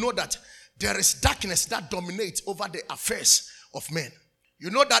want you to know that there is darkness that dominates over the affairs of men.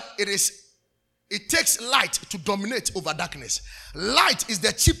 You know that it takes light to dominate over darkness. Light is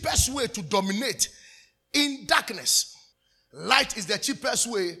the cheapest way to dominate in darkness. Light is the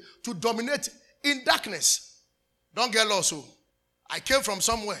cheapest way to dominate in darkness. Don't get lost. So I came from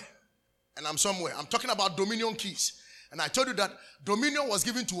somewhere and I'm somewhere. I'm talking about dominion keys. And I told you that dominion was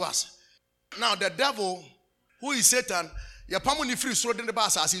given to us. Now the devil, who is Satan,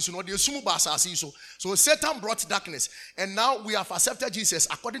 so Satan brought darkness, and now we have accepted Jesus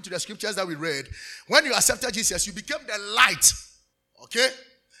according to the scriptures that we read. When you accepted Jesus, you became the light. Okay?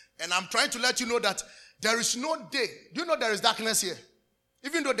 And I'm trying to let you know that there is no day. Do you know there is darkness here?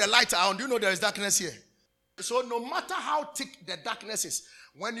 Even though the lights are on, do you know there is darkness here? So no matter how thick the darkness is,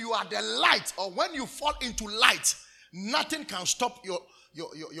 when you are the light, or when you fall into light, nothing can stop your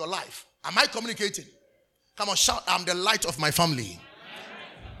life. Am I communicating? Come on, shout, I'm the light of my family.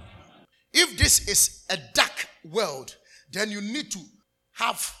 If this is a dark world, then you need to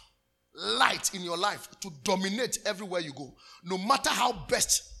have light in your life to dominate everywhere you go. No matter how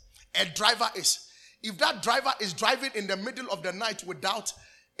best a driver is. If that driver is driving in the middle of the night without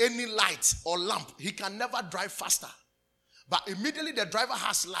any light or lamp, he can never drive faster. But immediately the driver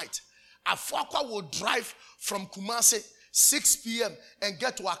has light. Afokwa will drive from Kumasi 6 p.m. and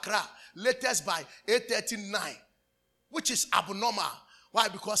get to Accra latest by 8:39, which is abnormal. Why?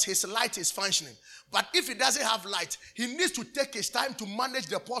 Because his light is functioning. But if he doesn't have light, he needs to take his time to manage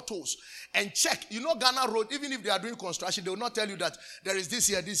the potholes and check. You know, Ghana Road, even if they are doing construction, they will not tell you that there is this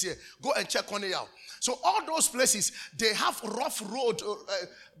here, this here. Go and check on it out. So all those places, they have rough road,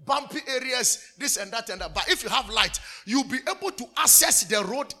 bumpy areas, this and that and that. But if you have light, you'll be able to access the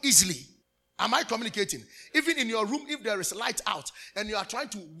road easily. Am I communicating? Even in your room, if there is light out and you are trying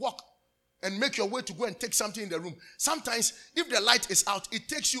to walk and make your way to go and take something in the room, sometimes if the light is out, it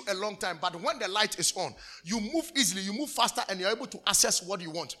takes you a long time. But when the light is on, you move easily, you move faster, and you're able to access what you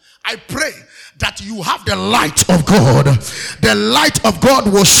want. I pray that you have the light of God. The light of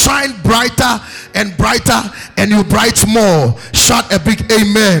God will shine brighter and brighter, and you bright more. Shout a big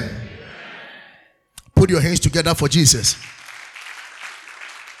amen. Put your hands together for Jesus.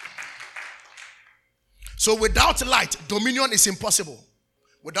 So without light, dominion is impossible.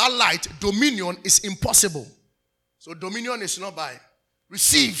 Without light, dominion is impossible. So dominion is not by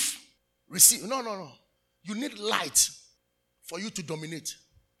receive. No. You need light for you to dominate.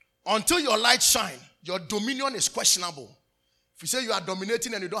 Until your light shine, your dominion is questionable. If you say you are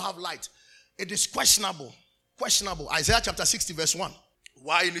dominating and you don't have light, it is questionable. Questionable. Isaiah chapter 60 verse 1.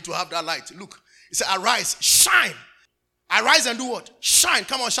 Why you need to have that light? Look, it says, arise, shine. Arise and do what? Shine.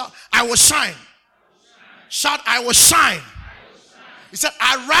 Come on, shout. I will shine. Shout, I will shine. He said,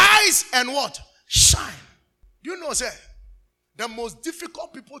 arise and what? Shine. Do you know, sir? The most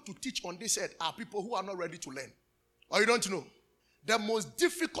difficult people to teach on this earth are people who are not ready to learn. Or you don't know? The most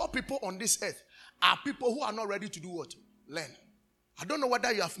difficult people on this earth are people who are not ready to do what? Learn. I don't know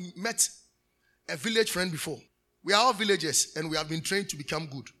whether you have met a village friend before. We are all villagers and we have been trained to become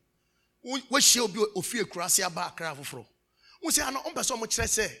good. We shall be a fear crasia bar craft for. We say, I know so much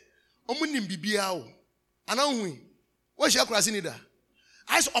say, Omunim Bibiao. And I win. What's your crasinida?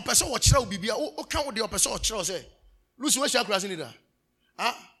 I saw a person watch Bibia. Oh, count the opposite of say. Lucy, what's your crasinida?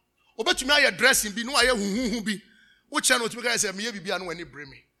 Ah, Oba to me, I dressing be no I who be. What channel to me guys say, maybe be when you bring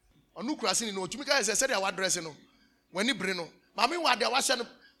me. Or no crassin, no, to me guys said I was dressing when you bring no. Mammy, what there was a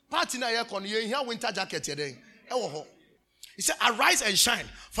party in a year con here winter jacket today. He said, arise and shine,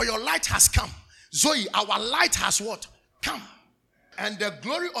 for your light has come. Zoe, our light has what? Come. And the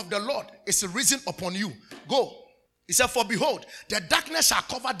glory of the Lord is risen upon you. Go. He said, for behold, the darkness shall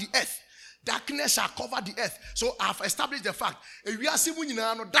cover the earth. Darkness shall cover the earth. So I've established the fact. If we are seeing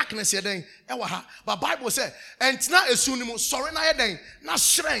no darkness here, but Bible says, and now a soon sorry now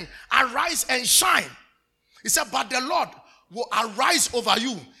shrine, arise and shine. He said, but the Lord will arise over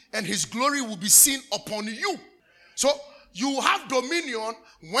you, and his glory will be seen upon you. So you have dominion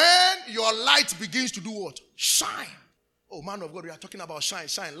when your light begins to do what? Shine. Oh, man of God, we are talking about shine,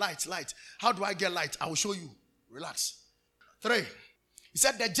 light. How do I get light? I will show you. Relax. 3. He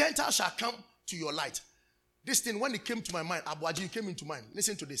said, the Gentiles shall come to your light. This thing, when it came to my mind, Abuaji came into mind.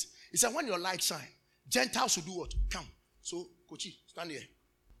 Listen to this. He said, when your light shine, Gentiles will do what? Come. So, Kochi, stand here.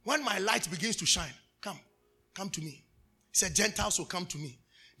 When my light begins to shine, come to me. He said, Gentiles will come to me.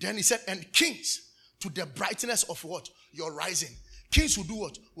 Then he said, and kings to the brightness of what? Your rising. Kings will do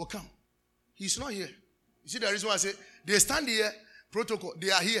what? Will come. He's not here. You see the reason why I say, they stand here, protocol, they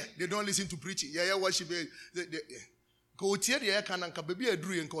are here, they don't listen to preaching. Yeah, worship. Go tear the air can and baby a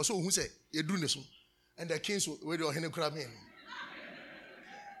drew and cause so who say, you do this. And the kings will wait your hand crab in.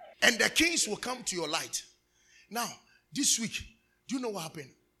 And the kings will come to your light. Now, this week, do you know what happened?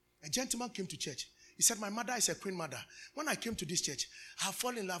 A gentleman came to church. He said, my mother is a queen mother. When I came to this church, I have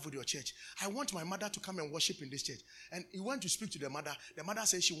fallen in love with your church. I want my mother to come and worship in this church. And he went to speak to the mother. The mother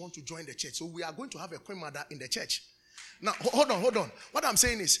said she wants to join the church. So we are going to have a queen mother in the church. Now, hold on. What I'm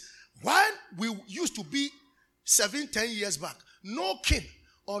saying is, when we used to be 7-10 years back, no king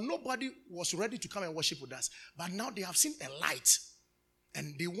or nobody was ready to come and worship with us. But now they have seen a light.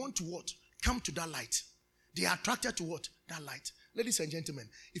 And they want to what? Come to that light. They are attracted to what? That light. Ladies and gentlemen,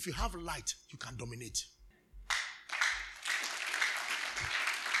 if you have light, you can dominate.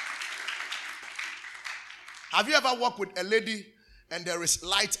 Have you ever walked with a lady and there is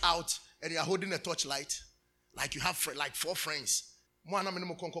light out and you are holding a torchlight? Like you have like 4 friends.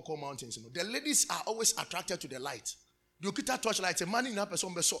 Mountains. The ladies are always attracted to the light. You get a torchlight, a man in a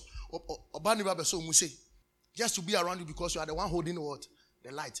person, just to be around you because you are the one holding what?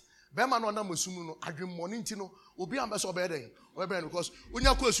 The light. Bema no na musumu no adwem money ntino obi ambeso obeden because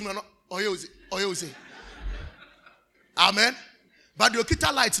unya ko asuma no oye. Amen. But the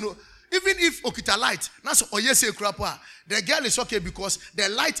okita light no, even if okita light na so oye say krapa, the girl is okay because the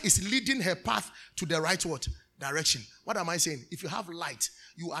light is leading her path to the right what? Direction. What am I saying? If you have light,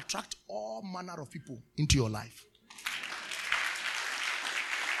 you attract all manner of people into your life.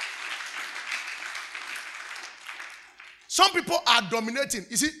 Some people are dominating.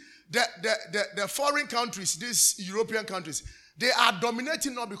 You see, the foreign countries, these European countries, they are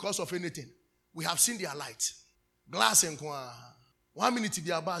dominating not because of anything. We have seen their light. Glass and 1 minute to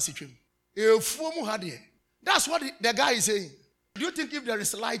be about situation. That's what the guy is saying. Do you think if there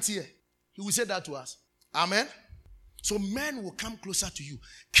is light here, he will say that to us? Amen. So men will come closer to you.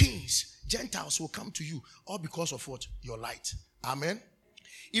 Kings, Gentiles will come to you, all because of what? Your light. Amen.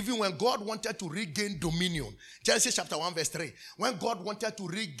 Even when God wanted to regain dominion, Genesis chapter 1 verse 3, when God wanted to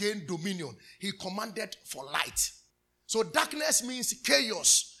regain dominion, he commanded for light. So darkness means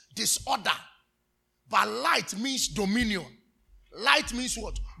chaos, disorder. But light means dominion. Light means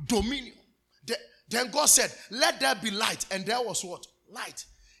what? Dominion. Then God said, let there be light. And there was what? Light.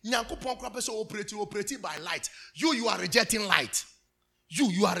 Operating by light. You are rejecting light.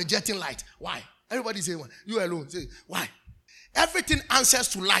 You are rejecting light. Why? Everybody say one. You alone. Say, why? Everything answers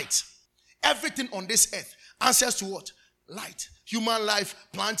to light. Everything on this earth answers to what? Light. Human life,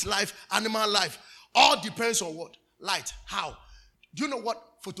 plant life, animal life. All depends on what? Light. How? Do you know what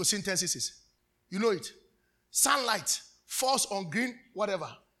photosynthesis is? You know it. Sunlight falls on green whatever.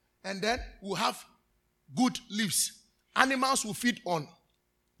 And then we'll have good leaves. Animals will feed on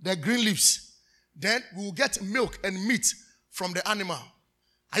the green leaves. Then we will get milk and meat from the animal.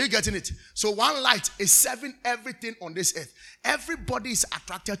 Are you getting it? So one light is serving everything on this earth. Everybody is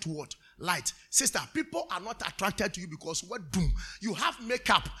attracted to what? Light. Sister, people are not attracted to you because what doom? You have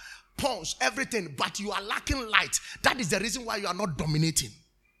makeup, pons, everything, but you are lacking light. That is the reason why you are not dominating.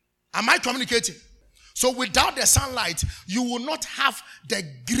 Am I communicating? So without the sunlight, you will not have the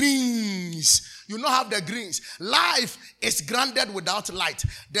greens. You will not have the greens. Life is granted without light.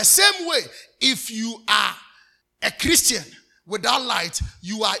 The same way, if you are a Christian without light,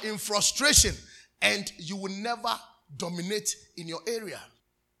 you are in frustration and you will never dominate in your area.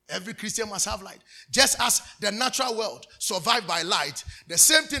 Every Christian must have light. Just as the natural world survived by light, the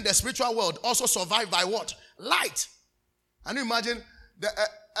same thing the spiritual world also survived by what? Light. And you imagine,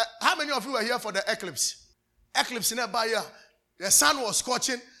 how many of you were here for the eclipse? Eclipse in a year. The sun was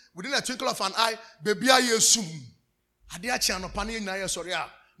scorching within a twinkle of an eye. Baby, I assume.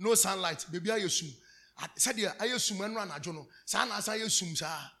 No sunlight. Baby, I assume. I said, I assume and run a journal. San as I assume, sir.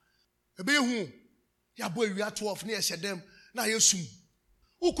 A baby who, ya boy, we are 12 near Shadem. Now you assume.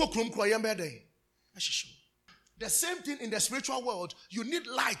 The same thing in the spiritual world. You need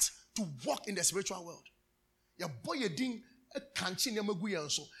light to walk in the spiritual world. Your boy, ding.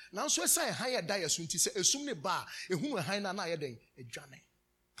 Now, so say higher die as soon as assume the bar, a whom a high na a day, a journey.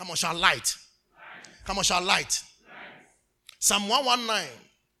 Come on, shall light. Come on, shall light. Psalm 119,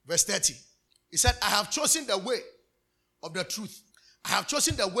 verse 30. He said, I have chosen the way of the truth. I have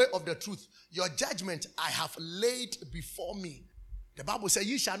chosen the way of the truth. Your judgment I have laid before me. The Bible says,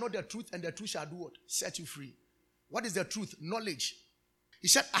 ye shall know the truth, and the truth shall do what? Set you free. What is the truth? Knowledge. He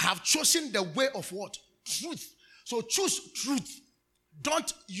said, I have chosen the way of what? Truth. So choose truth.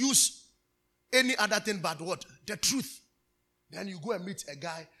 Don't use any other thing but what? The truth. Then you go and meet a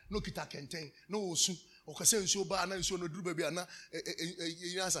guy, no kita kenten, no osu, okase nso ba na nso no duru baby ana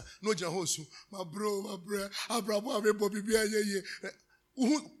yansa, no jina hosu. My bro, abrabo abebo bibia ye.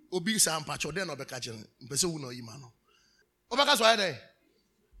 Uhu obi sa ampacho den obeka chen. Mpese wu no yima no. Obeka so dey.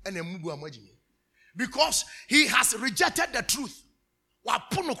 Ene mubu amagimi. Because he has rejected the truth. Wa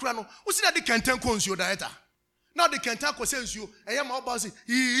pono kura no. Usi na di kenten ko nso daeta. Now the kenten ko sense you, and you ma say,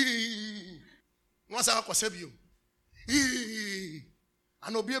 once I ko you.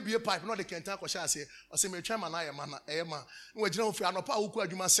 And obi a pipe, not the kenten ko say, o say me twema na ye ma na e ma. No gina ofi anopa woku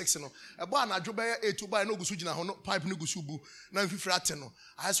adwuma 6 no. E bo na adwo be 8 ba no gusu gina ho no pipe no gusu bu. Na mfifira 10 no.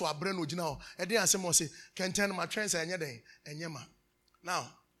 Aye so abre no gina ho. E dey ansem o say kenten ma twen say enye den, enye ma. Now,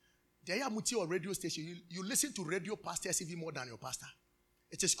 there you muti or radio station, you listen to radio pastors even more than your pastor.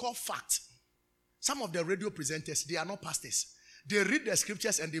 It is called fact. Some of the radio presenters, they are not pastors. They read the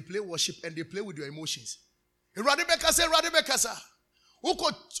scriptures and they play worship and they play with your emotions. Radibekasa.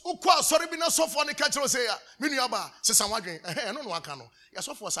 Uko sorry be not so funny catch say mini aba say samadwen no aka no. Ya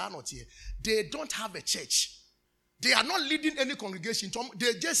so for say not here. They don't have a church. They are not leading any congregation.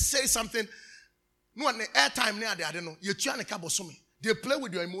 They just say something. No an airtime near they no. You tua ne kabosome. They play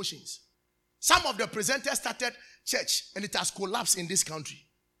with your emotions. Some of the presenters started church and it has collapsed in this country.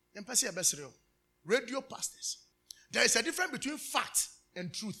 Radio pastors. There is a difference between fact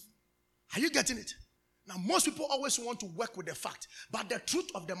and truth. Are you getting it? Now, most people always want to work with the fact. But the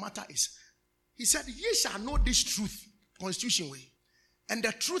truth of the matter is, he said, ye shall know this truth, constitution way. And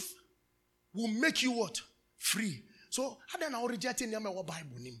the truth will make you what? Free. So, how then I reject in your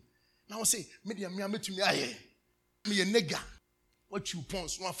Bible name? Now say, me a nigga. What you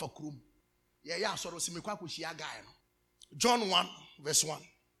pons, one for krum. Yeah, so see me kwaku shia guy. John 1, verse 1.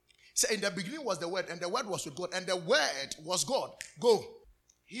 Say, in the beginning was the word, and the word was with God, and the word was God. Go.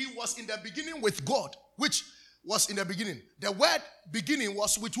 He was in the beginning with God, which was in the beginning. The word beginning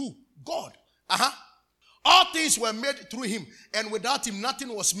was with who? God. All things were made through him, and without him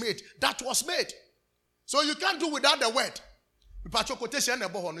nothing was made that was made. So you can't do without the word.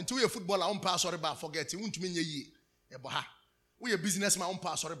 Until you're a footballer, I'm pass sorry by forget. You won't mean ye. We a businessman, I'm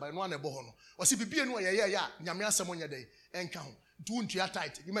pass sorry by no one. Or see, be no, yeah, Yamia Samonia day, and count. Don't you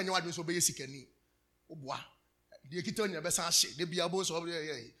tight? You may know what you obey sick and knee. Oh, boy. The Kitonia Bessanche, the Biabos of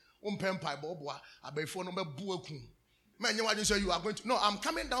the Pempai Boboa, a before number Buakum. Man, you want to say you are going to. No, I'm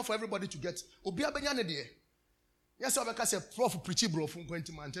coming down for everybody to get Obia Benyana dear. Yes, I can say, Prof. Pretty bro from going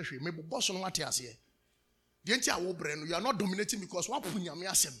to Manchester. Maybe boss on what he has here. The entire Wobren, you are not dominating because what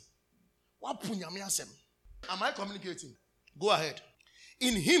punyamiasem? What punyamiasem? Am I communicating? Go ahead.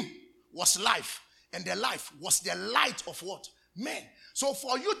 In him was life, and the life was the light of what? Men. So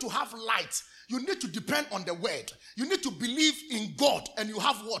for you to have light, you need to depend on the word. You need to believe in God, and you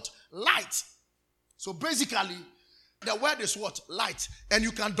have what? Light. So basically, the word is what? Light. And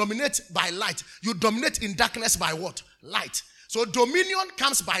you can dominate by light. You dominate in darkness by what? Light. So dominion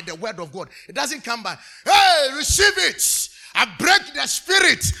comes by the word of God. It doesn't come by, hey, receive it. I break the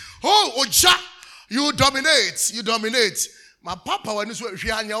spirit. Oh, Oja, you dominate. You dominate. My papa when this way,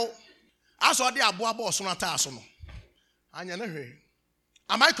 I saw the abu sonata.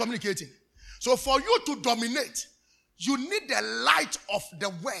 Am I communicating? So for you to dominate, you need the light of the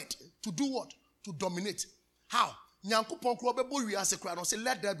word to do what? to dominate. How? Nyankopon kro be bo wiase kra no say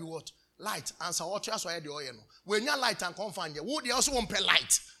let there be what? Light. Answer what you aso ye de oye no. When you light and confine ye, wo de also won pay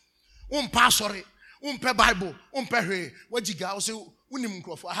light. Won pass sorry. Won pay Bible, won pay hwe. Wajiga say unim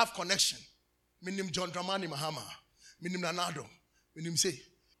nkrofo I have connection. Minim John Dramani Mahama. Minim Nanado. Minim say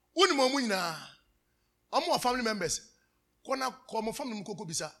unim omu nyina. Omo family members. Kona komo family mkoko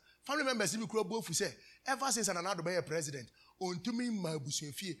bisa. Family members bi kro bofu say ever since Nanado be president, ontumi ma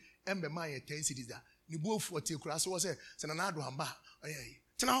busuafie embe ma ye 10 cities da. Ni bofu otie kra so say Nanado hamba.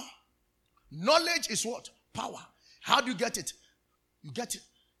 Now, knowledge is what? Power. How do you get it? You get it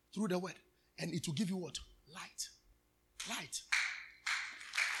through the word. And it will give you what? Light. Light.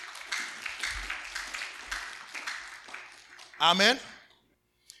 Amen.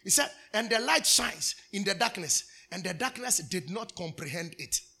 He said, and the light shines in the darkness, and the darkness did not comprehend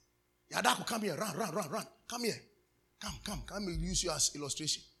it. Yadako, come here. Run. Come here. Come. We'll use you as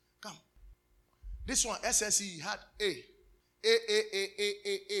illustration. Come. This one, SSE, had A.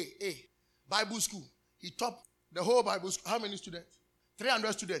 Bible school. He topped the whole Bible school. How many students?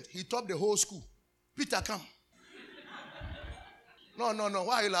 300 students. He topped the whole school. Peter, come. No.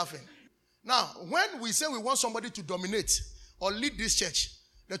 Why are you laughing? Now, when we say we want somebody to dominate or lead this church,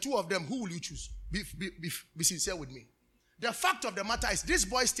 the two of them, who will you choose? Be sincere with me. The fact of the matter is this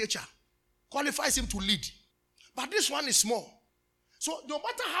boy's stature qualifies him to lead. But this one is small. So no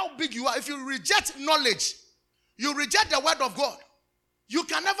matter how big you are, if you reject knowledge, you reject the word of God, you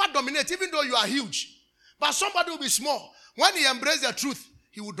can never dominate even though you are huge. But somebody will be small. When he embraces the truth,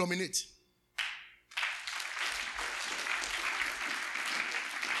 he will dominate.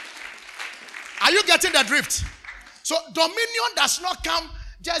 Are you getting the drift? So dominion does not come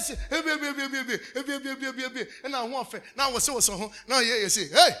just and I want now was so now you say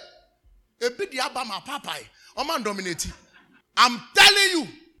hey a bit the abama papa o man dominate. I'm telling you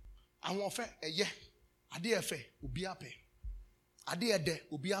I want fair yeah ade efe obi ape ade ede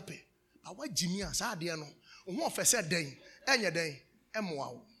obi ape awa jimi asa ade no wo fe se den enye den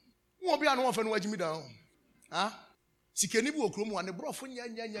emoa wo obi anu wo fe no wajimi dan ha sikeni bu okrom wa ne brofo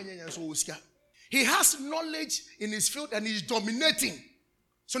nya so osika. He has knowledge in his field and he's dominating.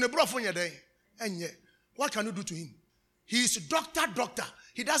 So ne brofo nya den enye what can you do to him? He is doctor.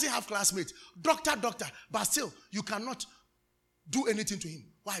 He doesn't have classmates. Doctor, but still you cannot do anything to him.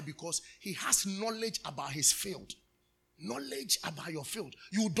 Why? Because he has knowledge about his field. Knowledge about your field.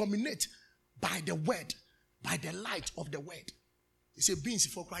 You dominate by the word, by the light of the word. He said beans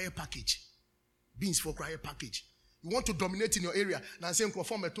for cry package. Beans for cry package. You want to dominate in your area. Now saying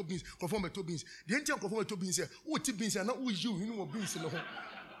conform to beans. The entire conform to beans say, "Oh, ti beans and who is you? You know beans no."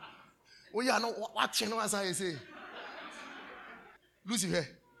 Oh yeah, no what you know as I say. Lucy here.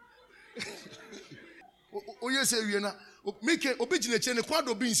 Oh yes, we na make obegina chene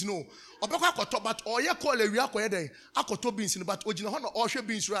kwado beans no. Obekwa akoto but oye call ewi akoye den. Akoto beans no but ogina ho na ohwe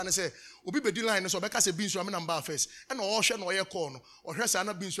beans ru an say obi bedi line so obeka say beans ru am number first. E na ohwe na oye call no. Ohwe say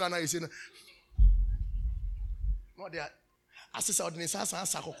na beans ru an say no. No they assess ordinance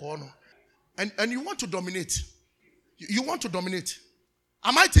answer kokko no. And you want to dominate. You want to dominate.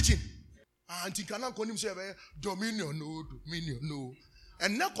 Am I teaching? Anti kana konim say dominion no.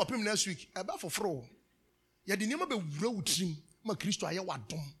 And now copy next week about for fro. Ya the name be wura utrim ma Christo aye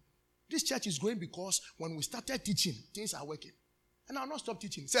wadom. This church is going because when we started teaching, things are working. And I'll not stop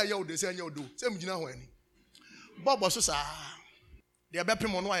teaching. Say you do, say you do. Say mjina ho ani. Bobo so sa. They be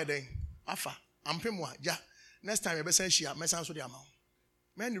pem ono aye den. Afa, ampem wa ja. Next time you be say share, me san so dey amount.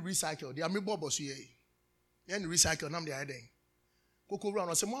 Men recycle, they am bobo so ye. Yen recycle nam dey aye den. Koko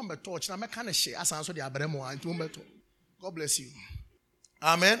run say mo am be touch na me kan share asan so dey abremo anti mo beto. God bless you.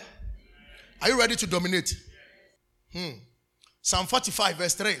 Amen. Are you ready to dominate? Psalm 45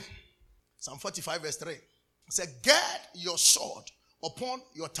 verse 3. Psalm 45 verse 3. It said, gird your sword upon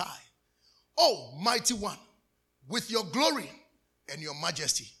your thigh, O mighty one, with your glory and your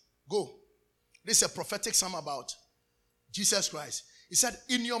majesty. Go. This is a prophetic psalm about Jesus Christ. He said,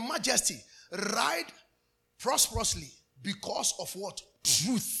 in your majesty, ride prosperously because of what?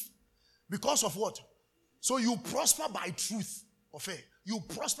 Truth. Because of what? So you prosper by truth. You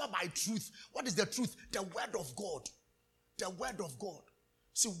prosper by truth. What is the truth? The word of God. The word of God.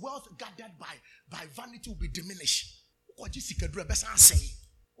 See, wealth gathered by vanity will be diminished. What you see, best say.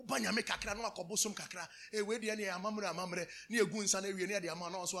 Ubanya make kakra no akobosum kakra. E we de na amamre na egu nsa na wie na de ama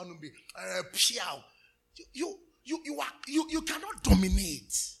na so anu bi. Piao. You cannot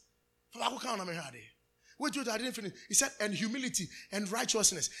dominate. Wait, I didn't finish. He said, and humility and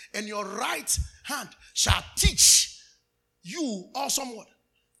righteousness and your right hand shall teach you awesome what?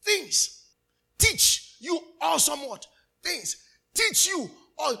 Things. Teach you awesome what? Things. Teach you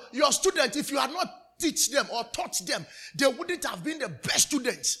Or your students, if you had not teach them or taught them, they wouldn't have been the best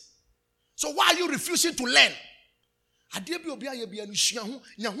students. So why are you refusing to learn? And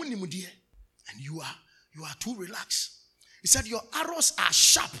you are too relaxed. He said, your arrows are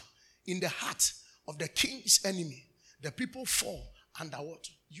sharp in the heart of the king's enemy. The people fall under what?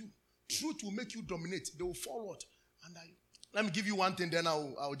 You. Truth will make you dominate. They will fall what? Under you. Let me give you one thing, then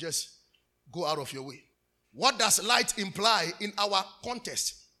I'll just go out of your way. What does light imply in our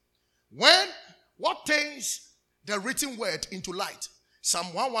context? What turns the written word into light?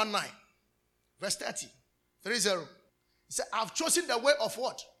 Psalm 119, verse 30. He said, I've chosen the way of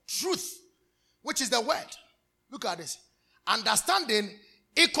what? Truth, which is the word. Look at this. Understanding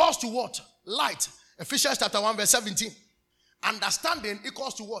equals to what? Light. Ephesians chapter 1, verse 17. Understanding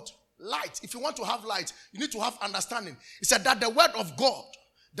equals to what? Light. If you want to have light, you need to have understanding. He said that the word of God,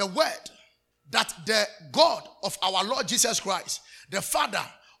 the word that the God of our Lord Jesus Christ, the Father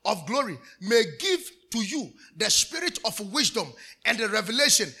of glory, may give to you the spirit of wisdom and the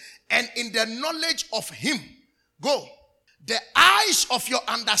revelation, and in the knowledge of him. Go. The eyes of your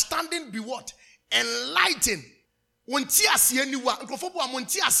understanding be what? Enlightened.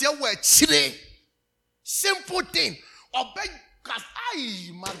 Simple thing.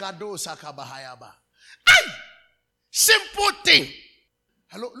 Simple thing.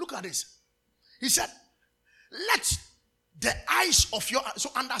 Hello, look at this. He said, let the eyes of your... So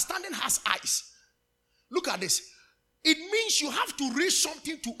understanding has eyes. Look at this. It means you have to read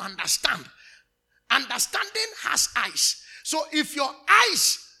something to understand. Understanding has eyes. So if your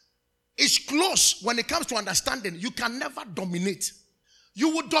eyes is closed when it comes to understanding, you can never dominate. You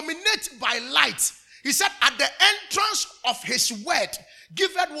will dominate by light. He said, at the entrance of his word,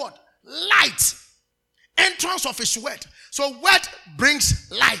 give it what? Light. Entrance of his word. So word brings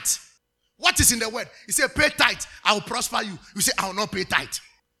light. What is in the word? He said, pay tithe, I will prosper you. You say, I will not pay tithe.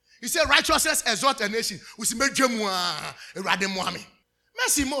 He said, righteousness exalt a nation. We say, mercy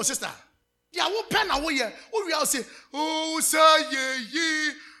mo, sister. Yeah, we pen away here. We all say, oh, say,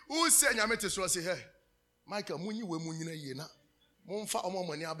 ye. Oh, say, Yamete, so I say, hey, Michael, Muni, we Munina Yena. Monfa Omo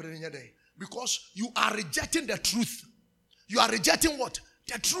Money Abrenya Day. Because you are rejecting the truth. You are rejecting what?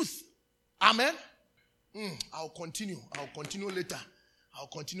 The truth. Amen. I'll continue later.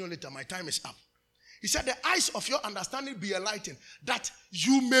 My time is up. He said, the eyes of your understanding be enlightened, that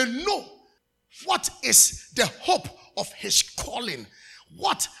you may know what is the hope of his calling.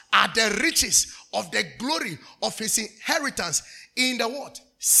 What are the riches of the glory of his inheritance in the what?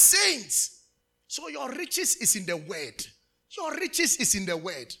 Saints. So your riches is in the word. Your riches is in the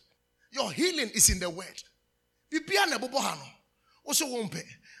word. Your healing is in the word.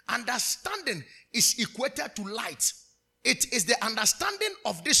 Understanding is equated to light. It is the understanding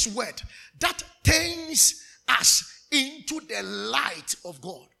of this word that turns us into the light of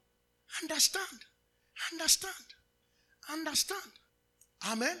God. Understand.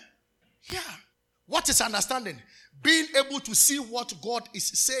 Amen. Yeah. What is understanding? Being able to see what God is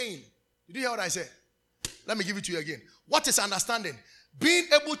saying. Did you hear what I said? Let me give it to you again. What is understanding? Being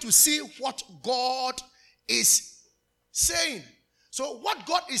able to see what God is saying. So what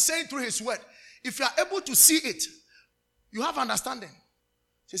God is saying through his word, if you are able to see it, you have understanding.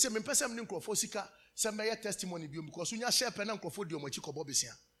 She said, "Me person me nkrofo sika, say me testimony bi because unya share pen nkrofo di omachi kobo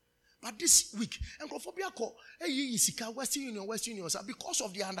besia." But this week, nkrofo bi akọ eyi sika Western Union sir, because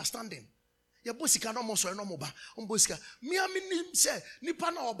of their understanding. Ye bo sika no mo sori no mo ba, ombo sika. Me aminim say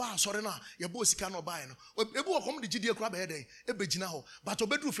nipa na oba sori na ye bo sika no ba no. Ebu okom de gidie kura be den, e begina ho. But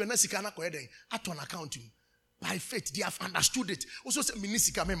obedru fe na sika na ko den, aton account him. By faith, they have understood it. Also say,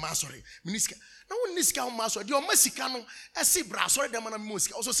 Minisika me masori. Minisika. Now when Nisika masori, the Omesikano, I see brasori the man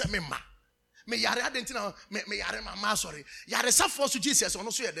musika. Also say me ma. Me yare adentina me yare ma masori. Yare sa force to Jesus on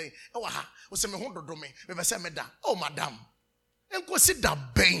also yede. Oh ha. O say me hondo do me. Me say me da. Oh madam. Enko sit da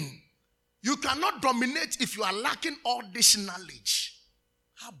bang. You cannot dominate if you are lacking all this knowledge.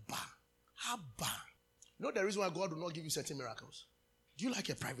 Haba. You know the reason why God will not give you certain miracles? Do you like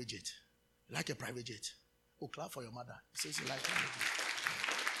a private jet? Like a private jet? Oh, clap for your mother. Says you like it.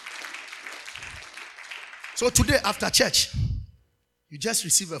 So today after church, you just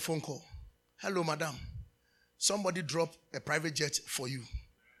receive a phone call. Hello, madam. Somebody dropped a private jet for you.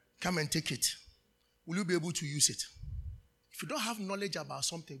 Come and take it. Will you be able to use it? If you don't have knowledge about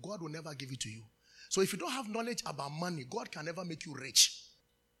something, God will never give it to you. So if you don't have knowledge about money, God can never make you rich.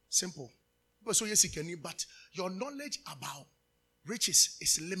 Simple. So yes, you can, but your knowledge about riches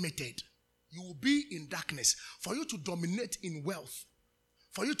is limited. You will be in darkness. For you to dominate in wealth,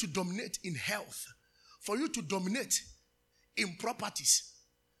 for you to dominate in health, for you to dominate in properties,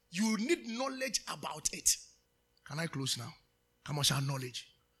 you need knowledge about it. Can I close now? Commercial knowledge.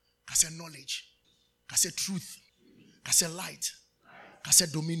 I say knowledge. I say truth. I say light. I say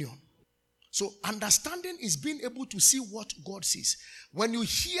dominion. So understanding is being able to see what God sees. When you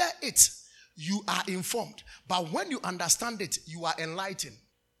hear it, you are informed. But when you understand it, you are enlightened.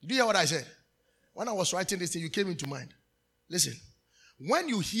 Do you hear what I said? When I was writing this thing, you came into mind. Listen. When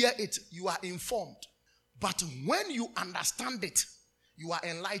you hear it, you are informed. But when you understand it, you are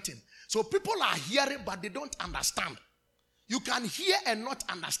enlightened. So people are hearing, but they don't understand. You can hear and not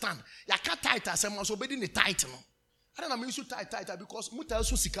understand. You can't title someone so obeying the title. I don't know use title because muta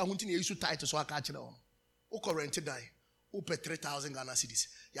so sika hunti na use title so aka kire on. O current die. O pay 3,000 Ghana cedis.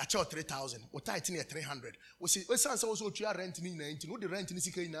 Ya charge 3,000. O title na 300. O say o san say o so tua rent ni 19. O the rent ni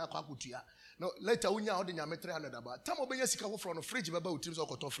sika na akwa akotua. No later unya o de nyame 300 about. Time obenya sika wo from fridge baba utrim so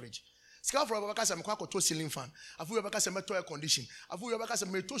akoto fridge. Sika from baba ka say me kwa akoto ceiling fan. Afu baba ka say meto air condition. Afu baba ka say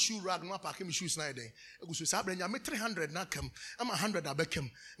meto shoe rag no park me shoes na den. Eguso sa abra nyame 300 na kam. Ama 100 abekam.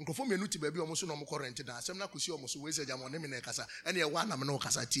 Nkofo me nuti baabi omo so no mo current da. Asem na kosi omo so we say jamo ne me na kasa. Ene e wa na me no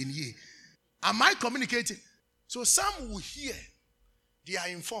kasa tie nie. Am I communicating? So some will hear, they are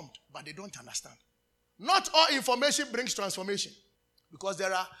informed, but they don't understand. Not all information brings transformation. Because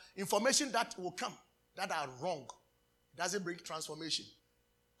there are information that will come that are wrong. It doesn't bring transformation.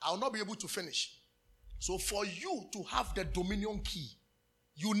 I will not be able to finish. So for you to have the dominion key,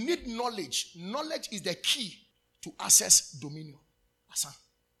 you need knowledge. Knowledge is the key to access dominion.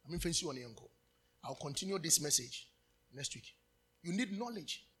 I'll continue this message next week. You need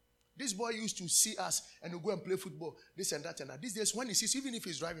knowledge. This boy used to see us and he'll go and play football, this and that and that. These days, when he sees, even if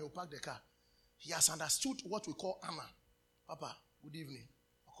he's driving, he'll park the car. He has understood what we call Anna. Papa, good evening.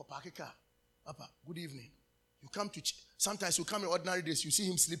 Papa, good evening. You come to, sometimes you come in ordinary days, you see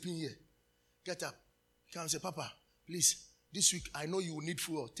him sleeping here. Get up. You come and say, Papa, please, this week, I know you will need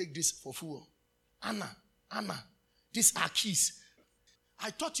fuel. Take this for fuel. Anna, these are keys. I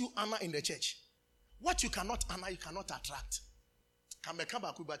taught you Anna in the church. What you cannot Anna, you cannot attract. Come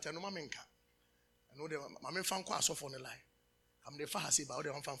back with but no mamenka. I know the mamen fan kwa aso for the line. I'm the far say about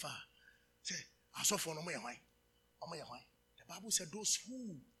the one fan far. Say aso for no more wine. The Bible said those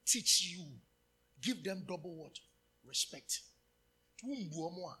who teach you, give them double what? Respect. Tumbu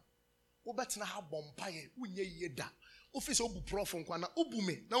omo a obetina ha bompaye unye yeda. Office obu prof nkwa na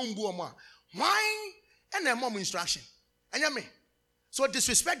obume na umbu omo a. Wine and a mom instruction. Anya me. So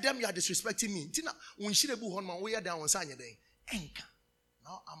disrespect them, you are disrespecting me. Tina unshirebu honma we ya down on sanya den. Enka.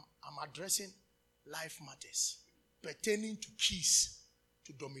 Now I'm addressing life matters pertaining to keys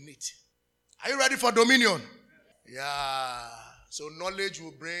to dominate. Are you ready for dominion? Yeah. So knowledge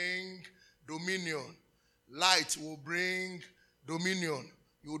will bring dominion. Light will bring dominion.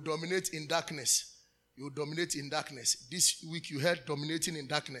 You will dominate in darkness. You will dominate in darkness. This week you heard dominating in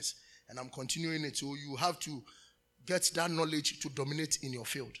darkness, and I'm continuing it. So you have to get that knowledge to dominate in your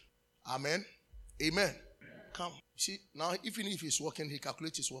field. Amen. Amen. Come. See, now even if he's working, he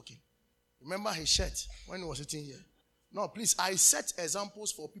calculates his working. Remember his shirt when he was sitting here. No, please, I set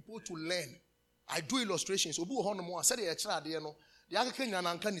examples for people to learn. I do illustrations. I said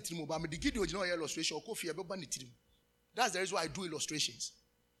that's the reason why I do illustrations.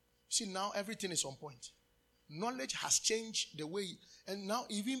 See, now everything is on point. Knowledge has changed the way, and now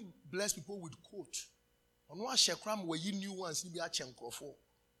even bless people with quote. On what shekram were you new ones in the Achenko for?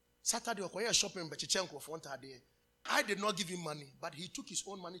 Saturday, shopping, but I did not give him money, but he took his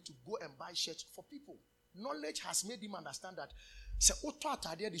own money to go and buy shirts for people. Knowledge has made him understand that. Say,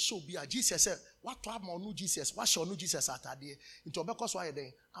 the show be a Jesus said, what to have my new Jesus? What shall new Jesus at a day? Into because why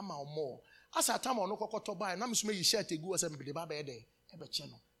then? I'm more. As a time on no cocoa buy, and I'm smelling shirt to go as a baba day.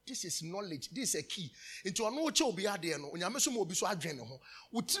 This is knowledge. This is a key. Into a no show be a day. No, when you miss more be so adrenaline.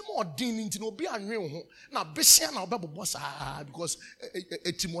 Would more din into no be a real. Now, Bessian or Babu Boss, because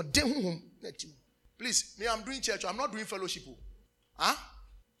it's more den. Please, me, I'm doing church. I'm not doing fellowship. Huh?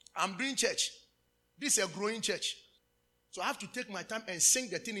 I'm doing church. This is a growing church. So I have to take my time and sing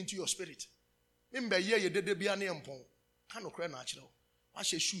the thing into your spirit. Remember, yeah, you did be a name. Can't cry natural. I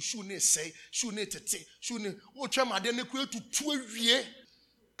say, shoe ne say, shoe ne tete, shoe ne. Oh, try my then to 12 years.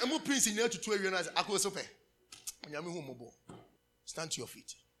 I'm more prince in here to 12 years. I go so fair. Stand to your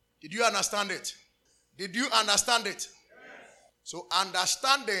feet. Did you understand it? Did you understand it? Yes. So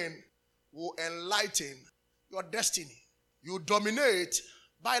understanding will enlighten your destiny. You dominate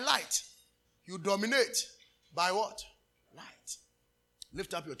by light. You dominate by what? Light.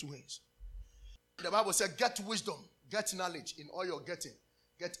 Lift up your two hands. The Bible says, get wisdom, get knowledge in all you're getting.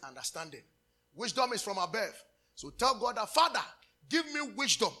 Get understanding. Wisdom is from above. So tell God that, Father, give me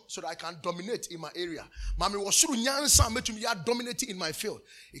wisdom so that I can dominate in my area. Mami was dominating in my field.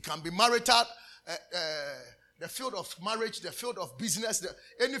 It can be marital, the field of marriage, the field of business,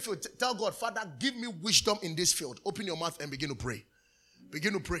 any field. Tell God, Father, give me wisdom in this field. Open your mouth and begin to pray.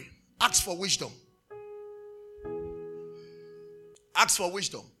 Begin to pray. Ask for wisdom. Ask for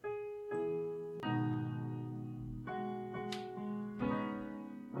wisdom.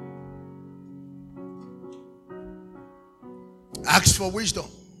 Ask for wisdom.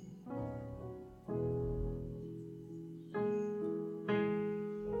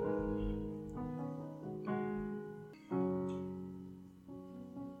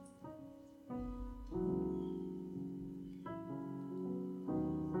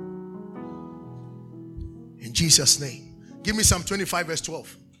 In Jesus' name. Give me Psalm 25 verse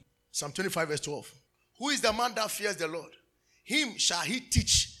 12. Psalm 25 verse 12. Who is the man that fears the Lord? Him shall he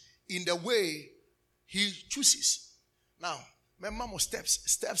teach in the way he chooses. Now, remember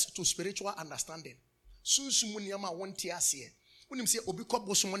steps to spiritual understanding. Soon muniama won't see. When you say Obiko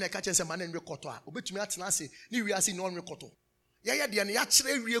Bosumone catches a man in Rekoto, Obitumi Atanasi, Ni Riasi non Rekoto. Yeah,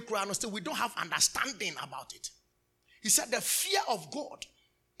 we don't have understanding about it. He said the fear of God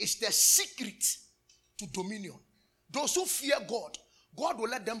is the secret to dominion. Those who fear God, God will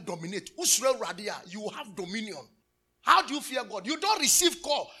let them dominate. Usre Radia, you will have dominion. How do you fear God? You don't receive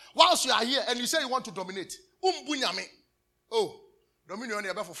call whilst you are here and you say you want to dominate. Umbunyame. Oh, dominion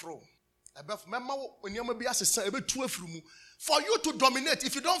is for fraud. For you to dominate,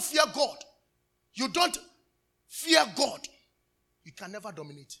 if you don't fear God, you can never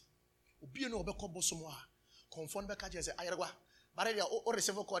dominate.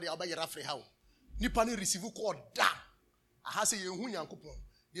 Nipani receive call da. I say you nyankopon.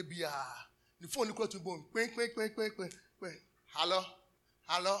 De bia. Ni phone ni to bone. Hello.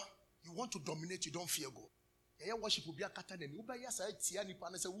 You want to dominate, you don't fear God. Yeah, worship will be a kata and uba yasa tia nipa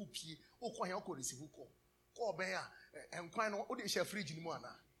na say wo pie. O ko yan ko receive call. Call ben a enkwan no o de share fridge ni mu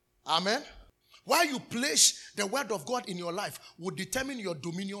ana. Amen. Why you place the word of God in your life will determine your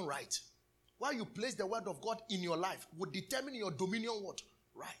dominion right. Why you place the word of God in your life will determine your dominion what?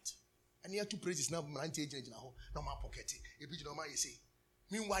 Right. And here two praises now, 98 now, no more pocket.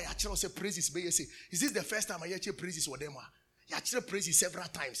 Meanwhile, I say praises, but you say, is this the first time I hear praises for them? You actually praises several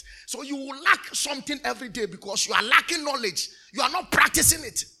times. So you will lack something every day because you are lacking knowledge. You are not practicing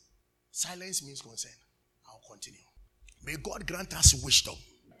it. Silence means consent. I'll continue. May God grant us wisdom.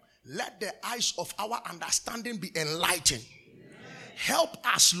 Let the eyes of our understanding be enlightened. Help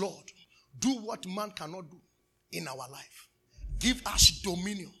us, Lord, do what man cannot do in our life. Give us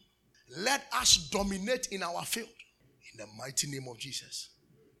dominion. Let us dominate in our field. In the mighty name of Jesus.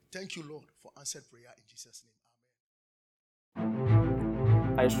 Thank you, Lord, for answered prayer in Jesus' name.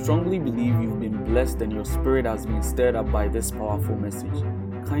 I strongly believe you've been blessed and your spirit has been stirred up by this powerful message.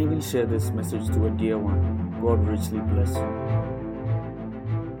 Kindly share this message to a dear one. God richly bless you.